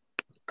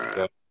 All right.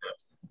 Yep.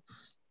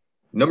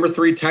 Number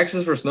 3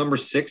 Texas versus number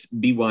 6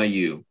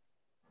 BYU.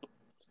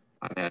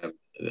 I have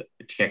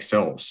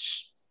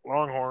Texas.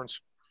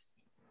 Longhorns.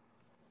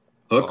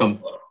 Hook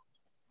 'em.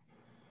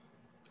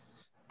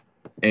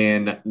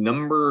 And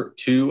number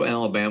 2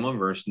 Alabama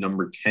versus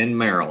number 10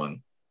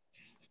 Maryland.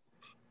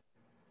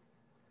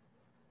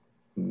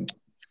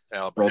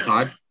 Alabama. Roll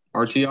Tide.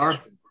 RTR.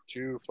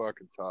 Too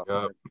fucking tough.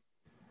 Yep.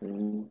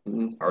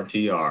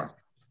 RTR.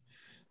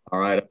 All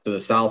right, up to the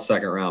South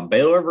second round.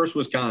 Baylor versus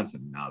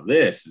Wisconsin. Now,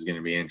 this is going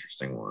to be an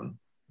interesting one.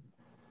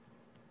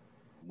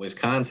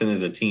 Wisconsin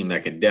is a team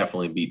that could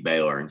definitely beat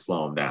Baylor and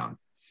slow them down.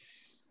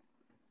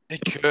 They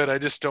could. I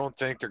just don't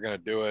think they're going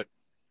to do it.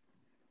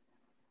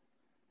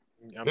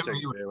 I'm Give me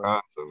taking Baylor.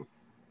 Wisconsin.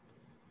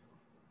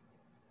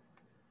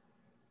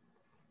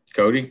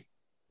 Cody?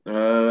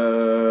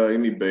 Give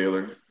me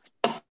Baylor.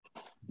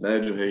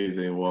 Nigel Hayes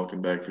ain't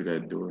walking back through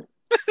that door.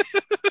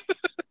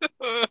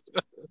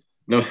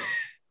 No.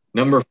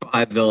 Number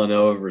 5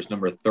 Villanova versus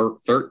number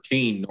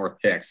 13 North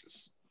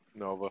Texas.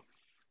 Nova.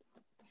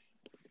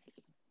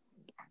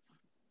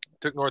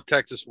 Took North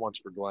Texas once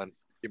for Glenn.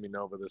 Give me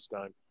Nova this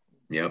time.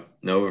 Yep,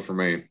 Nova for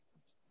me.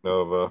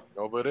 Nova.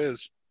 Nova it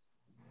is.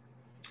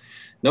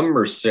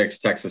 Number 6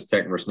 Texas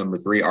Tech versus number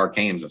 3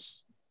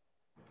 Arkansas.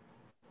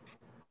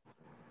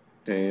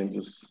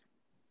 Kansas.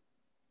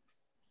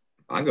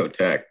 I go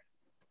Tech.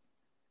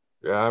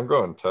 Yeah, I'm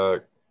going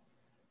Tech.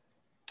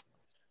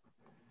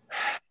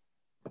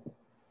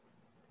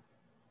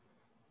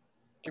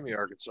 Give me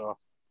Arkansas.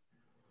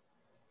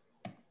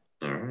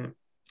 All right.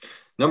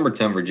 Number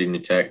 10 Virginia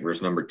Tech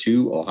versus number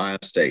 2 Ohio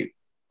State.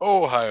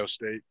 Ohio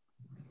State.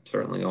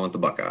 Certainly going with the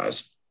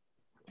Buckeyes.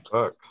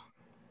 Bucks.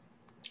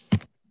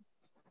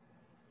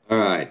 All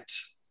right.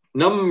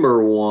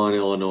 Number 1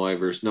 Illinois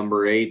versus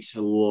number 8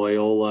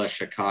 Loyola,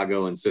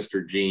 Chicago, and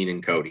Sister Jean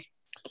and Cody.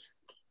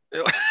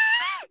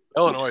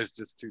 Illinois is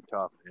just too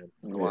tough, man.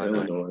 Yeah,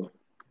 Illinois.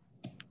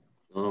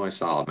 Illinois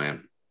solid,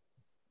 man.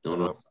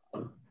 Illinois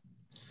solid.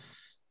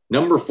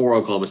 Number 4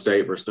 Oklahoma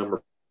State versus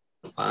number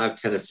 5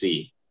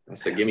 Tennessee. I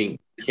said, give me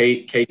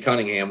Kate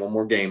Cunningham one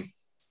more game.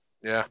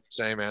 Yeah,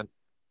 same, man.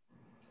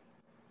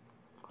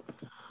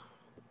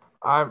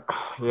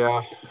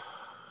 Yeah.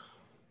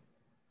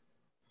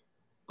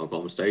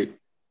 Oklahoma State.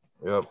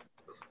 Yep.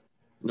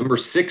 Number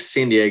 6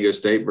 San Diego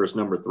State versus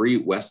number 3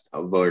 West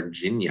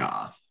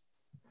Virginia.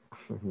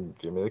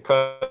 Give me the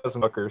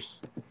cousin Buckers.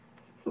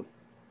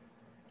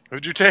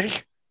 Who'd you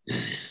take?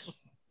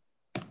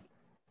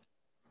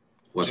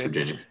 West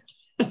Virginia.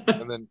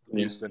 And then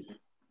Houston.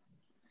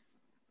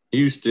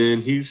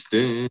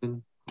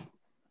 Houston.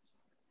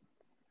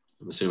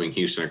 I'm assuming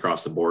Houston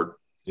across the board.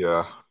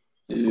 Yeah.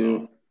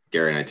 Yeah.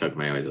 Gary and I took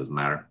them anyway. It doesn't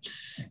matter.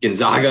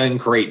 Gonzaga and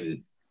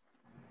Creighton.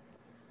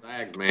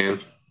 Zags, man.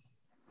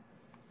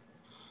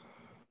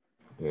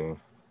 Yeah.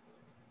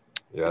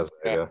 Yeah.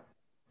 Yeah.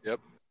 Yep.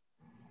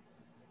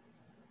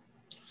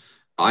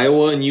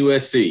 Iowa and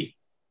USC.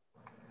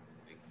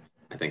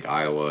 I think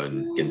Iowa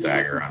and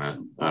Gonzaga are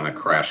on a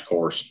crash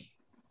course.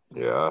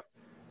 Yeah.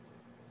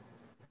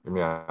 Give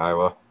me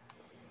Iowa.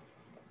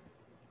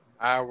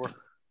 Iowa.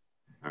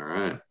 All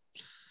right.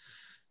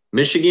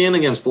 Michigan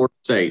against Florida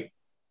State.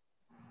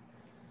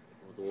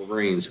 The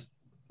Wolverines.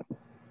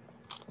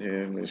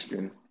 Yeah,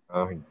 Michigan.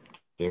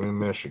 Give me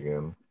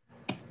Michigan.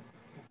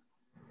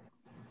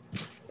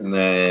 And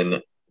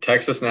then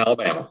Texas and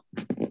Alabama.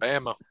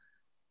 Bama.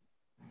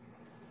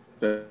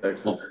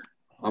 Texas. Well,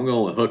 I'm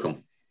going with Hook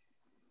 'em.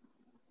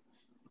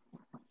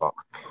 Fuck.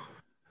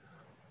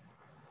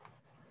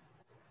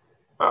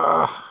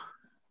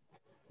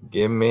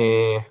 Give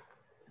me.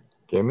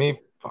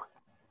 Fuck.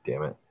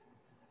 Damn it.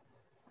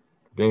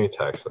 Give me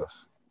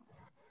Texas.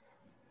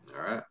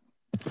 All right.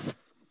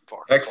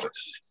 Fuck.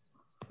 Texas.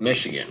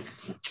 Michigan.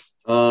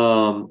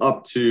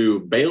 Up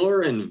to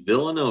Baylor and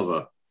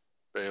Villanova.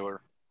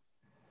 Baylor.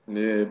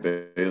 Yeah,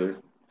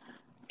 Baylor.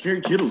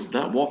 Kerry Kittle's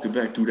not walking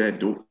back through that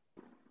door.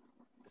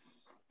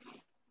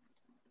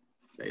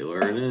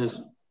 Baylor it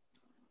is.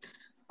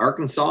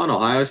 Arkansas and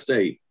Ohio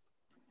State.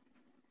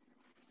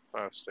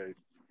 Ohio State.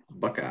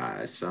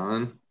 Buckeyes,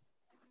 son.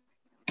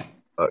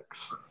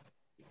 Bucks.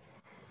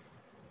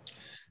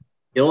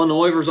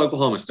 Illinois versus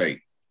Oklahoma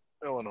State.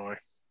 Illinois.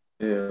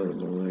 Yeah,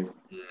 Illinois.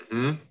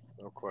 Mm-hmm.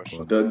 No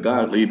question. Doug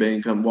Gottlieb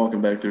ain't come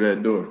walking back through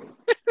that door.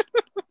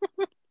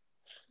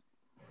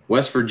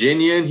 West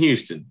Virginia and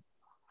Houston.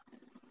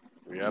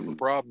 We have a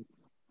problem.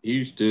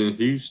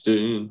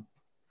 Houston.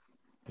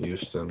 Yeah,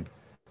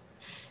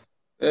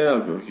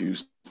 I'll go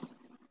Houston.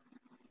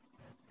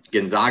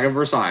 Gonzaga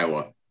versus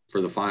Iowa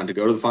for the final to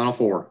go to the Final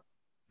Four.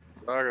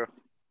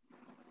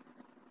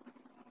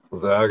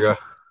 Gonzaga.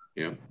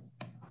 Yep.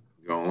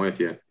 Going with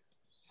you.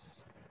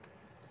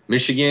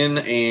 Michigan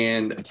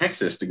and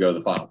Texas to go to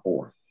the Final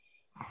Four.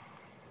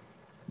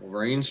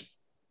 Wolverines.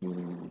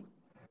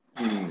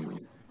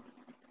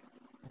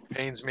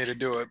 Pains me to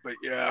do it, but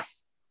yeah.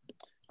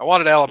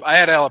 I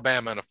had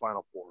Alabama in a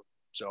Final Four,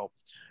 so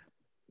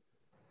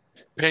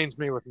pains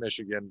me with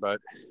Michigan, but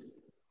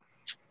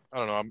I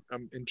don't know.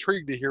 I'm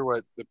intrigued to hear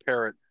what the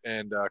Parrot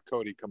and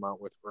Cody come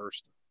out with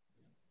first.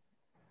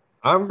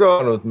 I'm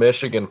going with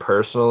Michigan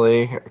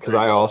personally because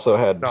I also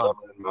had them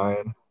in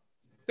mind.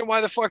 Then why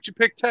the fuck did you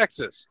pick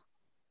Texas?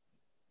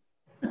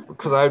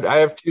 Because I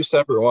have two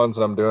separate ones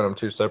and I'm doing them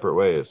two separate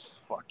ways.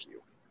 Fuck you.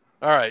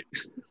 All right.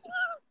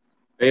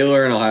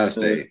 Baylor and Ohio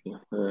State.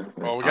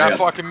 Well, we got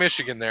fucking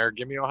Michigan there.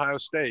 Give me Ohio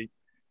State.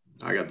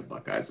 I got the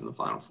Buckeyes in the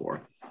Final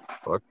Four.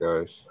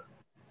 Buckeyes.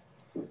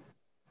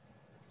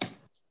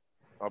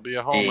 I'll be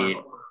a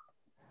homer.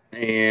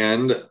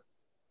 And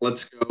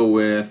let's go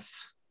with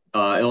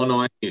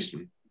Illinois and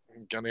Houston.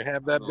 I'm gonna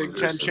have that Big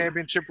Ten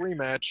championship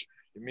rematch.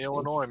 Give me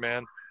Illinois,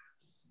 man.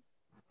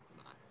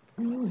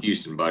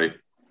 Houston, buddy.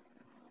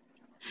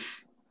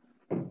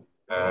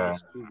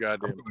 That's too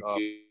goddamn tough.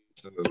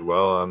 Houston as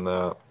well on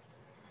that.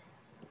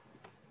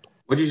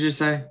 What did you just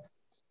say?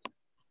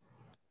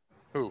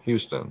 Who?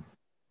 Houston.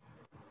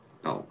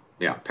 Oh,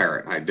 yeah,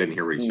 Parrot. I didn't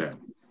hear what he said.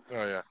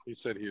 Oh, yeah. He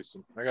said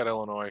Houston. I got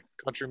Illinois.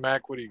 Country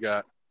Mac, what do you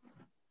got?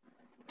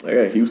 I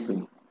got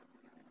Houston.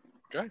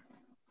 Okay.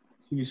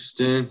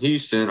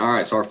 Houston. All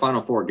right, so our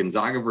Final Four,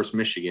 Gonzaga versus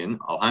Michigan.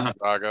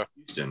 Gonzaga.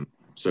 Houston.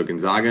 So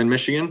Gonzaga and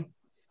Michigan?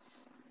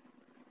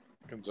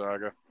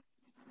 Gonzaga.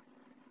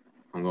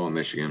 I'm going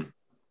Michigan.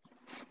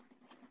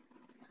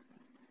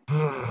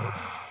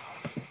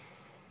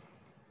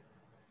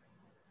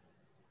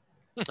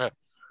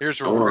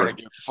 Here's where we're going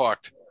to get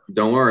fucked.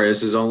 Don't worry.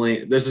 This is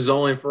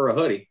only for a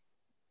hoodie.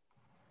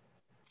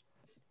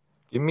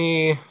 Give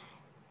me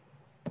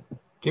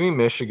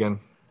Michigan.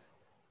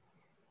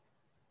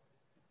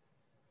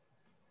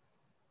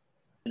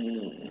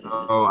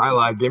 Oh, I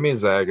lied. Give me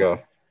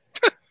Zaga.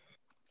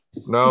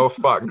 No,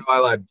 fuck. No, I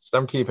lied.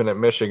 I'm keeping it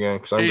Michigan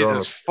because I'm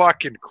Jesus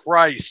fucking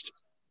Christ.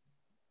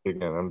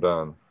 Michigan. I'm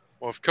done.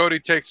 Well, if Cody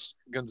takes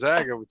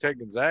Gonzaga, we take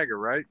Gonzaga,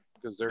 right?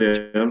 Because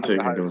they're I'm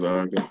taking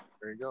Gonzaga.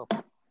 There you go.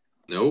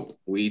 Nope.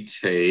 We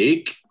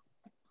take.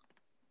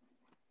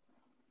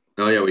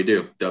 Oh yeah, we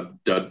do.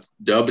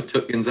 Dub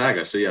took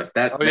Gonzaga. So yes,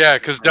 that. Oh yeah,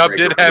 because Dub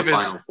did have his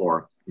Final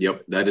Four.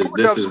 Yep, that is.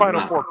 This is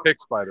Final Four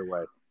picks, by the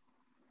way.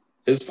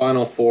 His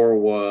Final Four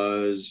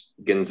was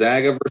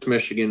Gonzaga versus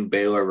Michigan,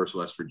 Baylor versus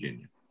West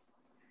Virginia.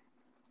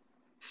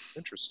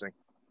 Interesting.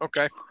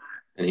 Okay.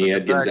 And he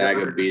had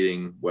Gonzaga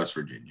beating West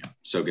Virginia.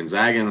 So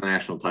Gonzaga in the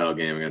national title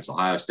game against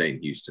Ohio State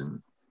and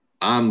Houston.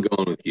 I'm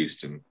going with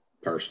Houston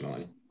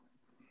personally.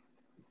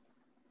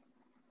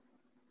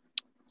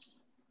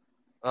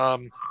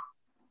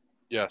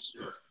 Yes.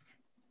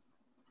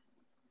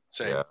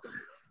 Same. Yeah.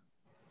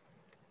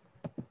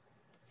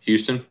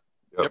 Houston?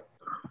 Yep.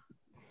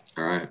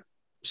 All right.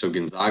 So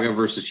Gonzaga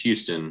versus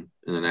Houston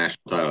in the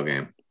national title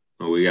game.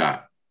 What we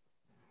got?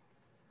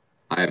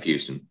 I have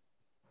Houston.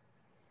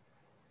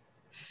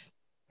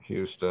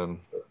 Houston.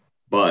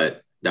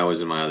 But that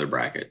was in my other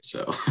bracket,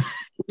 so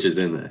which is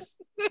in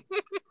this.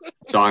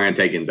 So I'm going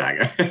to take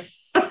Gonzaga.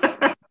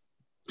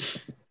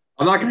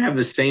 I'm not going to have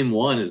the same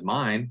one as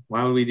mine.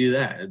 Why would we do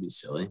that? That'd be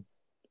silly.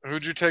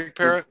 Who'd you take,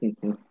 Parrot?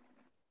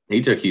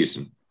 He took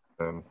Houston.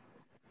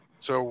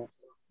 So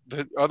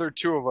the other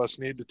two of us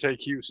need to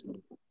take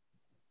Houston.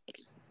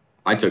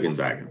 I took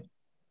Gonzaga.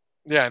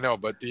 Yeah, I know,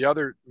 but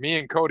me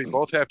and Cody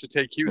both have to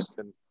take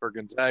Houston for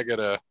Gonzaga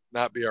to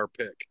not be our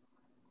pick.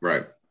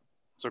 Right.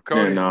 So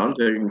Cody. Yeah, no, I'm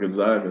taking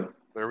Gonzaga.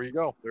 There we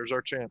go. There's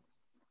our champ.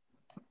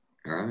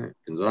 All right,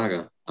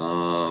 Gonzaga.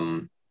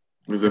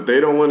 Because if they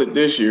don't win it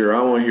this year, I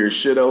don't want to hear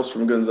shit else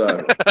from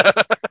Gonzaga.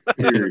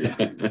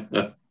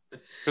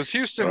 Because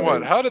Houston,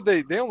 what? How did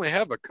they only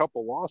have a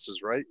couple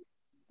losses, right?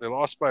 They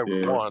lost by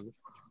one.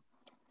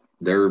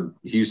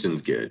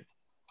 Houston's good.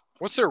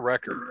 What's their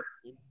record?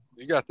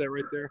 You got that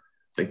right there?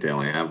 I think they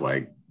only have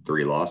like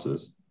 3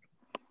 losses.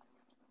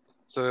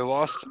 So they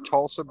lost to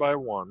Tulsa by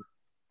 1.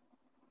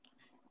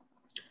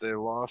 They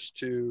lost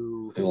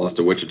to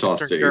Wichita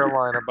State.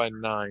 Carolina by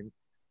 9.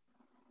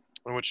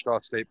 And Wichita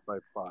State by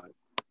 5.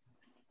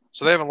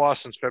 So they haven't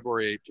lost since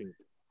February 18th.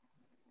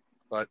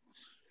 But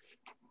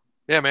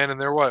yeah, man, and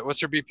they're what? What's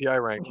their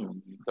BPI rank?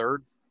 3rd?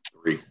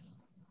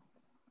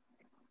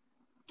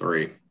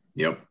 3.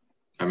 Yep.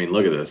 I mean,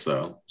 look at this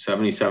though.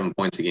 77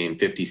 points a game,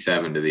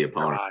 57 to the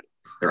opponent. God.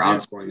 They're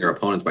outscoring their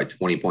opponents by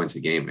 20 points a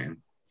game, man.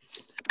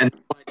 And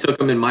I took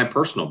them in my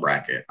personal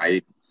bracket.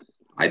 I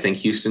think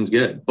Houston's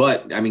good.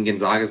 But I mean,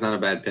 Gonzaga's not a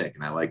bad pick,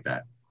 and I like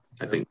that.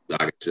 I think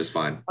Gonzaga's just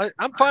fine.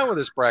 I'm fine with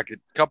this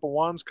bracket. Couple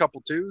 1s,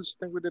 couple 2s.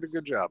 I think we did a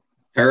good job.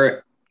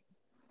 Parrot,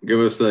 Give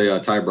us a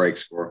tie break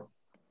score.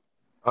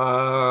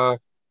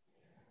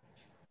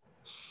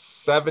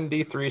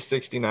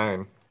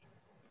 73-69.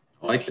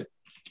 I like it.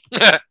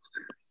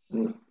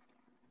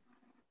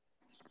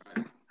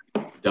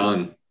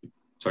 Done.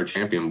 It's our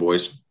champion,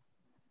 boys.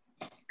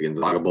 The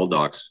Gonzaga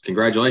Bulldogs.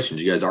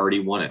 Congratulations. You guys already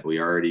won it. We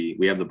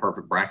have the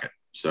perfect bracket.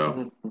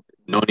 So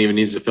no one even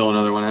needs to fill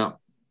another one out.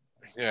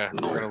 Yeah,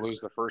 No. we're going to lose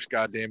the first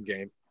goddamn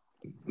game.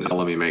 Now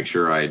let me make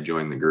sure I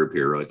join the group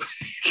here really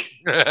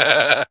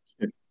quick.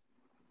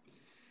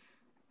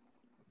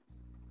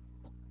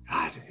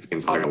 God, if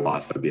Gonzaga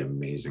lost, that'd be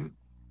amazing.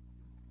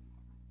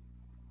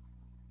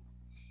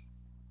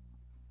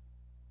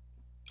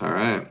 All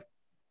right.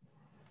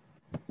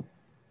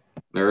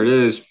 There it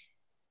is.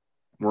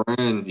 We're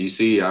in. You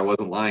see, I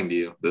wasn't lying to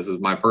you. This is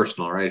my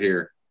personal right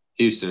here.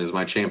 Houston is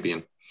my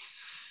champion.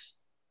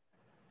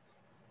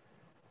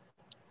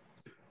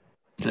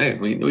 Hey,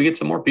 we get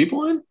some more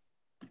people in?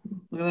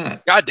 Look at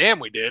that. God damn,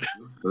 we did.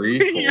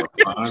 3, 4,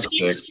 5,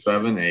 6,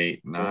 7,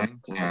 8, 9,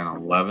 10,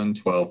 11,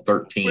 12,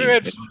 13. We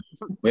had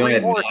We only three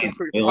had more 9, since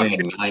we we only had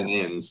fucking- 9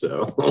 in,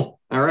 so all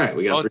right.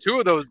 We got Well, 3. two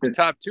of those, the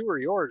top two are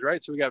yours,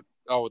 right? So we got,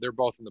 they're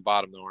both in the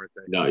bottom though, aren't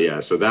they? No, yeah.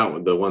 So that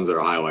one, the ones that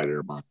are highlighted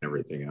are mine.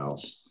 Everything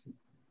else,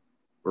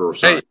 or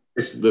sorry,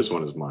 this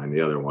one is mine.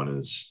 The other one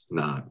is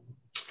not.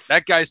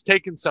 That guy's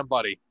taking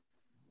somebody.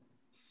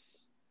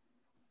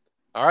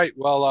 All right.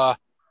 Well,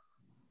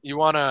 you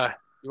wanna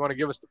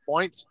give us the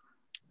points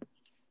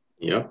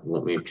Yep.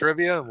 Let me. for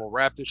trivia, and we'll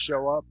wrap this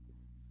show up.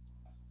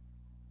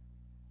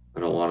 I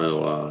don't want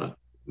to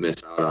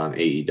miss out on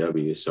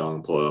AEW, so I'm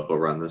gonna pull it up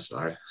over on this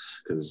side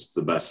because it's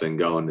the best thing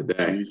going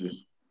today.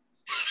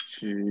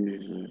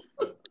 Jesus.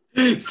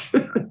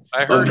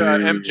 I heard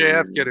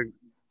MJF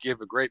give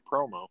a great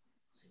promo.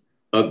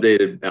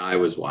 Updated.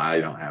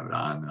 I don't have it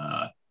on.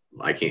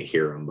 I can't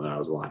hear him, but I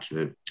was watching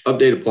it.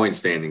 Updated point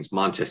standings.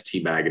 Montez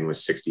Teabaggin with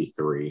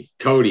 63.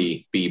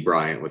 Cody B.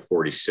 Bryant with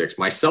 46.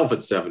 Myself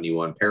at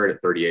 71. Parrott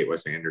at 38.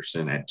 Wes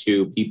Anderson at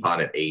 2.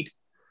 Peapod at 8.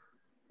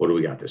 What do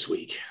we got this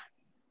week?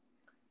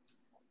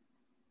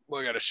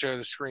 Well, I got to share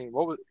the screen.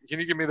 Can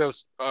you give me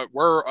those?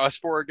 Where are us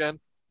for again?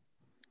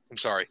 I'm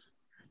sorry.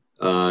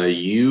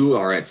 You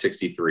are at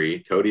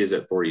 63. Cody is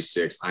at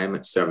 46. I'm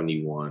at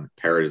 71.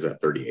 Parrott is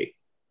at 38.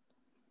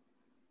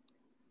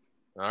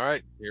 All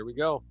right, here we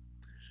go.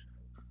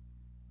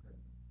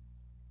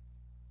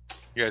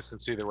 You guys can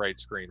see the right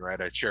screen, right?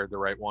 I shared the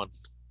right one.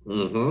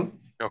 Mm-hmm.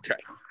 Okay.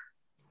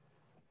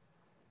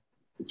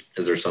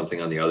 Is there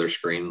something on the other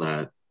screen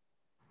that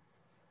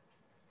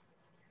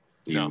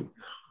you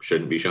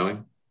shouldn't be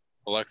showing?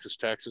 Alexis,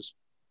 Texas.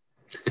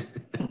 I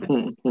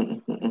don't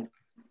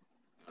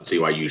see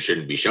why you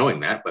shouldn't be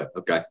showing that, but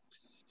okay.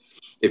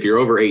 If you're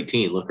over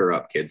 18, look her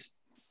up, kids.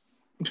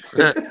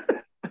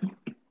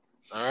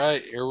 All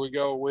right, here we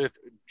go with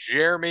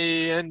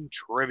Jeremy and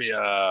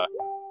trivia.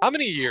 How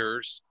many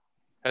years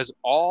has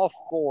all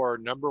 4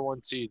 number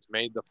 1 seeds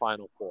made the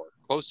Final Four?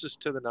 Closest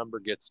to the number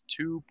gets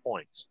 2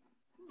 points.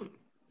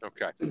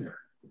 Okay.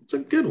 It's a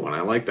good one.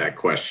 I like that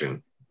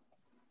question.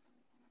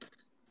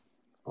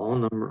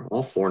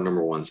 All 4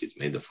 number 1 seeds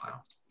made the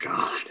final.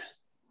 God.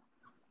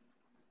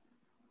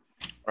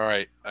 All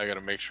right, I got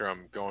to make sure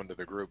I'm going to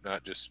the group,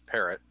 not just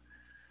Parrot.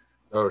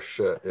 Oh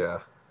shit, yeah.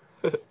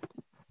 I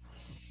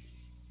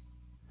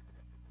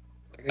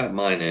got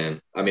mine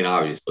in. I mean,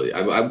 obviously.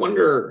 I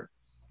wonder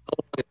how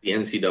long has the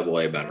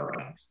NCAA been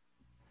around?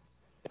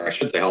 Or I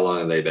should say, how long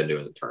have they been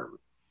doing the tournament?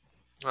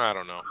 I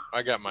don't know.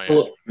 I got my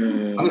Well,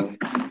 answer.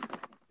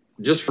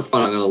 Just for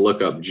fun, I'm going to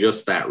look up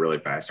just that really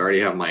fast. I already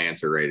have my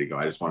answer ready to go.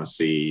 I just want to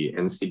see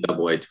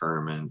NCAA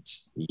tournament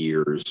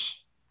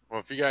years. Well,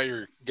 if you got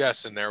your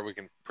guess in there, we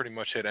can pretty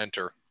much hit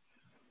enter.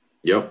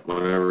 Yep,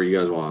 whatever you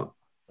guys want.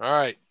 All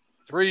right.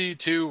 3,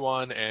 2,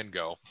 1, and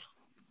go.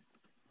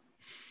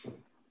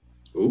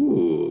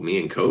 Ooh, me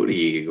and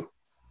Cody.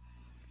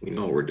 We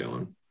know what we're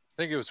doing.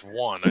 I think it was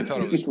 1. I thought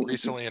it was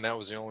recently, and that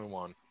was the only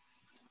one.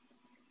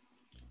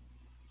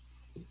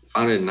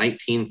 Founded in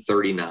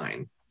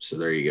 1939. So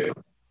there you go.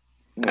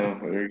 Oh,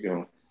 there you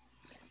go.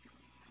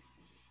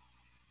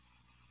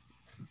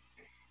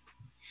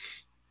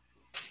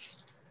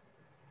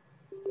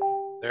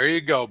 There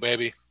you go,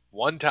 baby.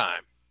 One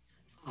time.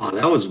 Oh,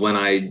 that was when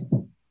I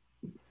won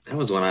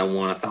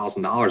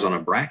 $1,000 on a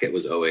bracket.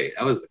 Was 08.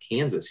 That was the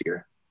Kansas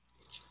year.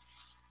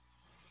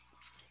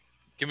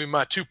 Give me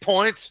my 2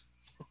 points.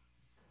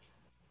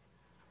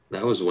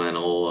 That was when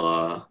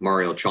old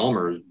Mario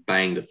Chalmers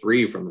banged a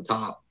 3 from the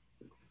top.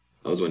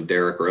 That was when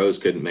Derrick Rose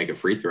couldn't make a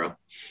free throw.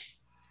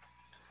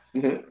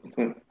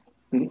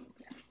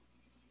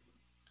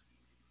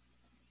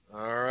 All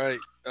right.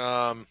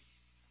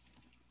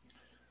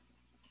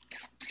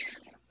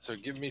 So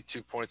give me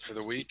 2 points for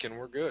the week, and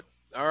we're good.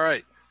 All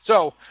right.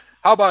 So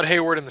how about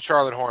Hayward and the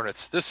Charlotte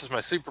Hornets? This was my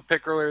sleeper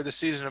pick earlier this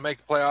season to make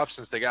the playoffs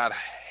since they got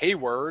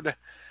Hayward.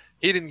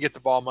 He didn't get the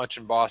ball much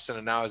in Boston,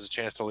 and now has a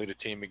chance to lead a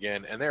team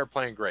again, and they're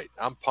playing great.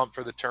 I'm pumped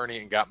for the tourney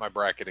and got my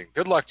bracket in.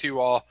 Good luck to you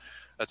all.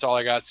 That's all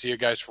I got. See you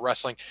guys for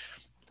wrestling.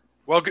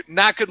 Well,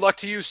 not good luck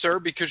to you, sir,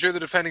 because you're the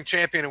defending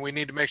champion, and we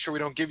need to make sure we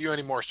don't give you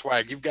any more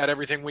swag. You've got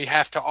everything we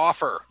have to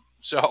offer.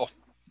 So,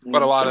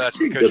 but a lot of that's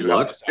because good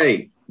luck.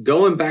 Hey,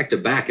 going back to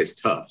back is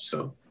tough.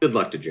 So good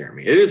luck to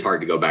Jeremy. It is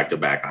hard to go back to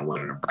back on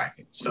winning a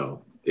bracket.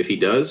 So if he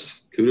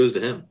does, kudos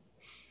to him.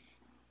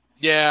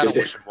 Yeah, I don't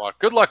wish him luck.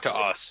 Good luck to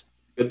us.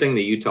 Good thing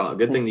the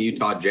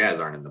Utah Jazz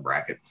aren't in the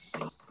bracket.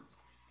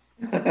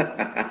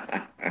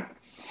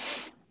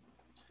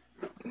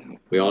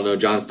 We all know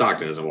John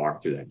Stockton doesn't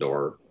walk through that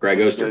door. Greg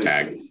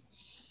Ostertag.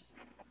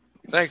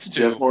 Thanks to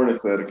Jeff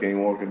Hornacek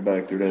came walking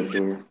back through that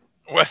door.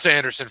 Wes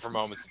Anderson for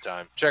Moments in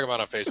Time. Check him out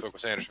on Facebook,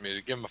 Wes Anderson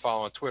Music. Give him a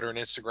follow on Twitter and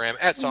Instagram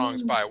at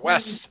Songs by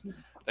Wes.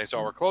 Thanks to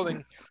All Our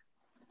Clothing.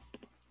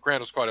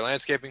 Crandall's Quality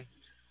Landscaping.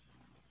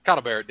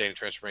 Connell Barrett,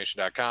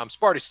 DanaTransformation.com.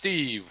 Sparty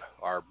Steve,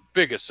 our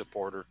biggest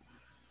supporter.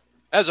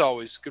 As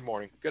always, good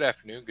morning, good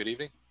afternoon, good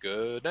evening,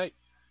 good night.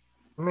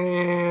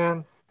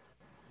 Man.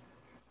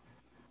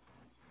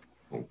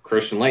 Well,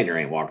 Christian Laettner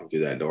ain't walking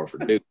through that door for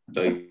Duke.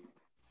 So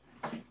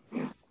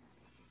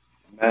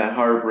Matt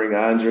Harpring,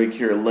 Andre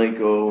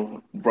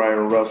Kirilenko,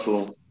 Brian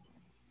Russell,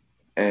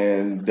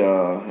 and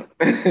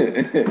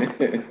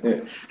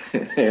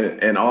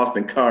and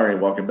Austin Carr ain't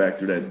walking back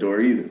through that door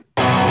either.